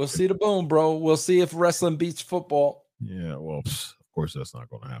boom. We'll see the boom, bro. We'll see if wrestling beats football. Yeah, well, of course that's not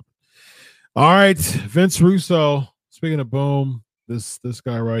going to happen. All right, Vince Russo. Speaking of boom, this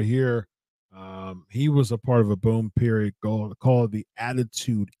guy right here. He was a part of a boom period called the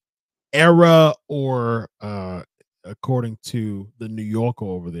Attitude Era, or according to the New Yorker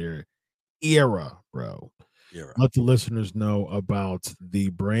over there, era, bro. Era. Let the listeners know about the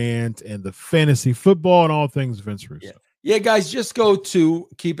brand and the fantasy football and all things Vince Russo. Yeah, guys, just go to,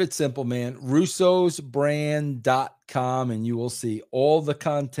 keep it simple, man, russosbrand.com, and you will see all the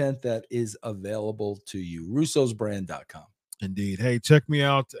content that is available to you. russosbrand.com. Indeed. Hey, check me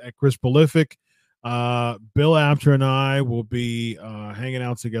out at Chris Prolific. Bill Apter and I will be hanging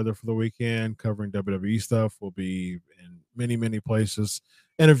out together for the weekend, covering WWE stuff. We'll be in many, many places,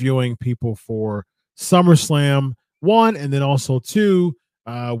 interviewing people for SummerSlam 1, and then also 2,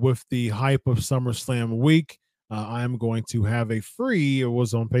 with the hype of SummerSlam week. I am going to have a free, it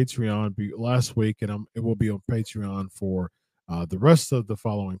was on Patreon last week, and it will be on Patreon for the rest of the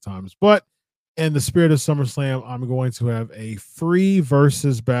following times. But in the spirit of SummerSlam, I'm going to have a free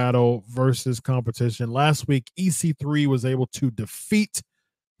versus competition. Last week, EC3 was able to defeat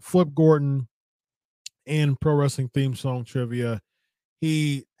Flip Gordon in Pro Wrestling Theme Song Trivia.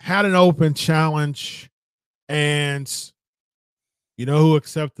 He had an open challenge, and you know who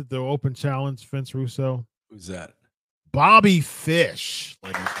accepted the open challenge, Vince Russo? Who's that? Bobby Fish,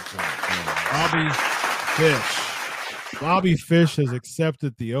 ladies and gentlemen. Bobby Fish. Bobby Fish has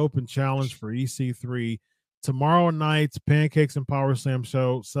accepted the open challenge for EC3. Tomorrow night's Pancakes and Power Slam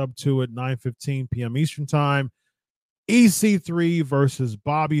show, sub 2 at 9:15 p.m. Eastern Time. EC3 versus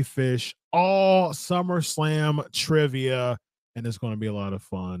Bobby Fish, all SummerSlam trivia, and it's going to be a lot of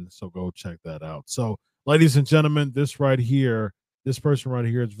fun. So go check that out. So, ladies and gentlemen, this person right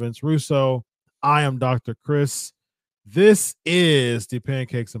here is Vince Russo. I am Dr. Chris. This is the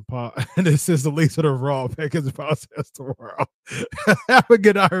Pancakes and Pop. And this is the Least of the Raw Pancakes and Podcast tomorrow. Have a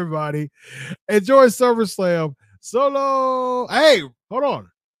good night, everybody. Enjoy SummerSlam. Solo. Hey, hold on.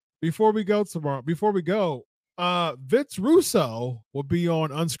 Before we go, Vince Russo will be on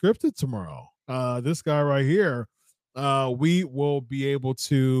Unscripted tomorrow. This guy right here. We will be able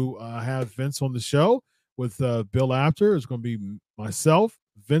to have Vince on the show with Bill Apter. It's going to be myself,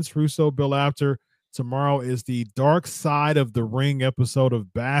 Vince Russo, Bill Apter. Tomorrow is the Dark Side of the Ring episode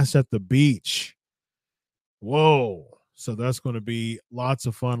of Bash at the Beach. Whoa. So that's going to be lots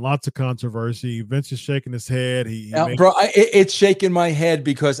of fun, lots of controversy. Vince is shaking his head. It's shaking my head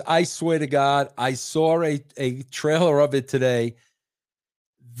because I swear to God, I saw a trailer of it today.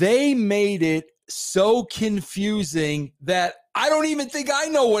 They made it so confusing that I don't even think I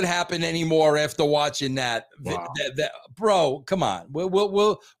know what happened anymore after watching that. Wow. Bro, come on.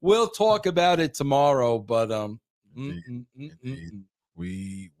 We'll talk about it tomorrow, but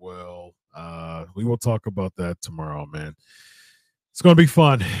we will talk about that tomorrow, man. It's going to be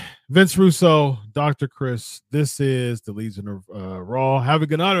fun. Vince Russo, Dr. Chris. This is the Legion of Raw. Have a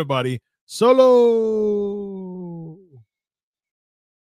good night, everybody. Solo.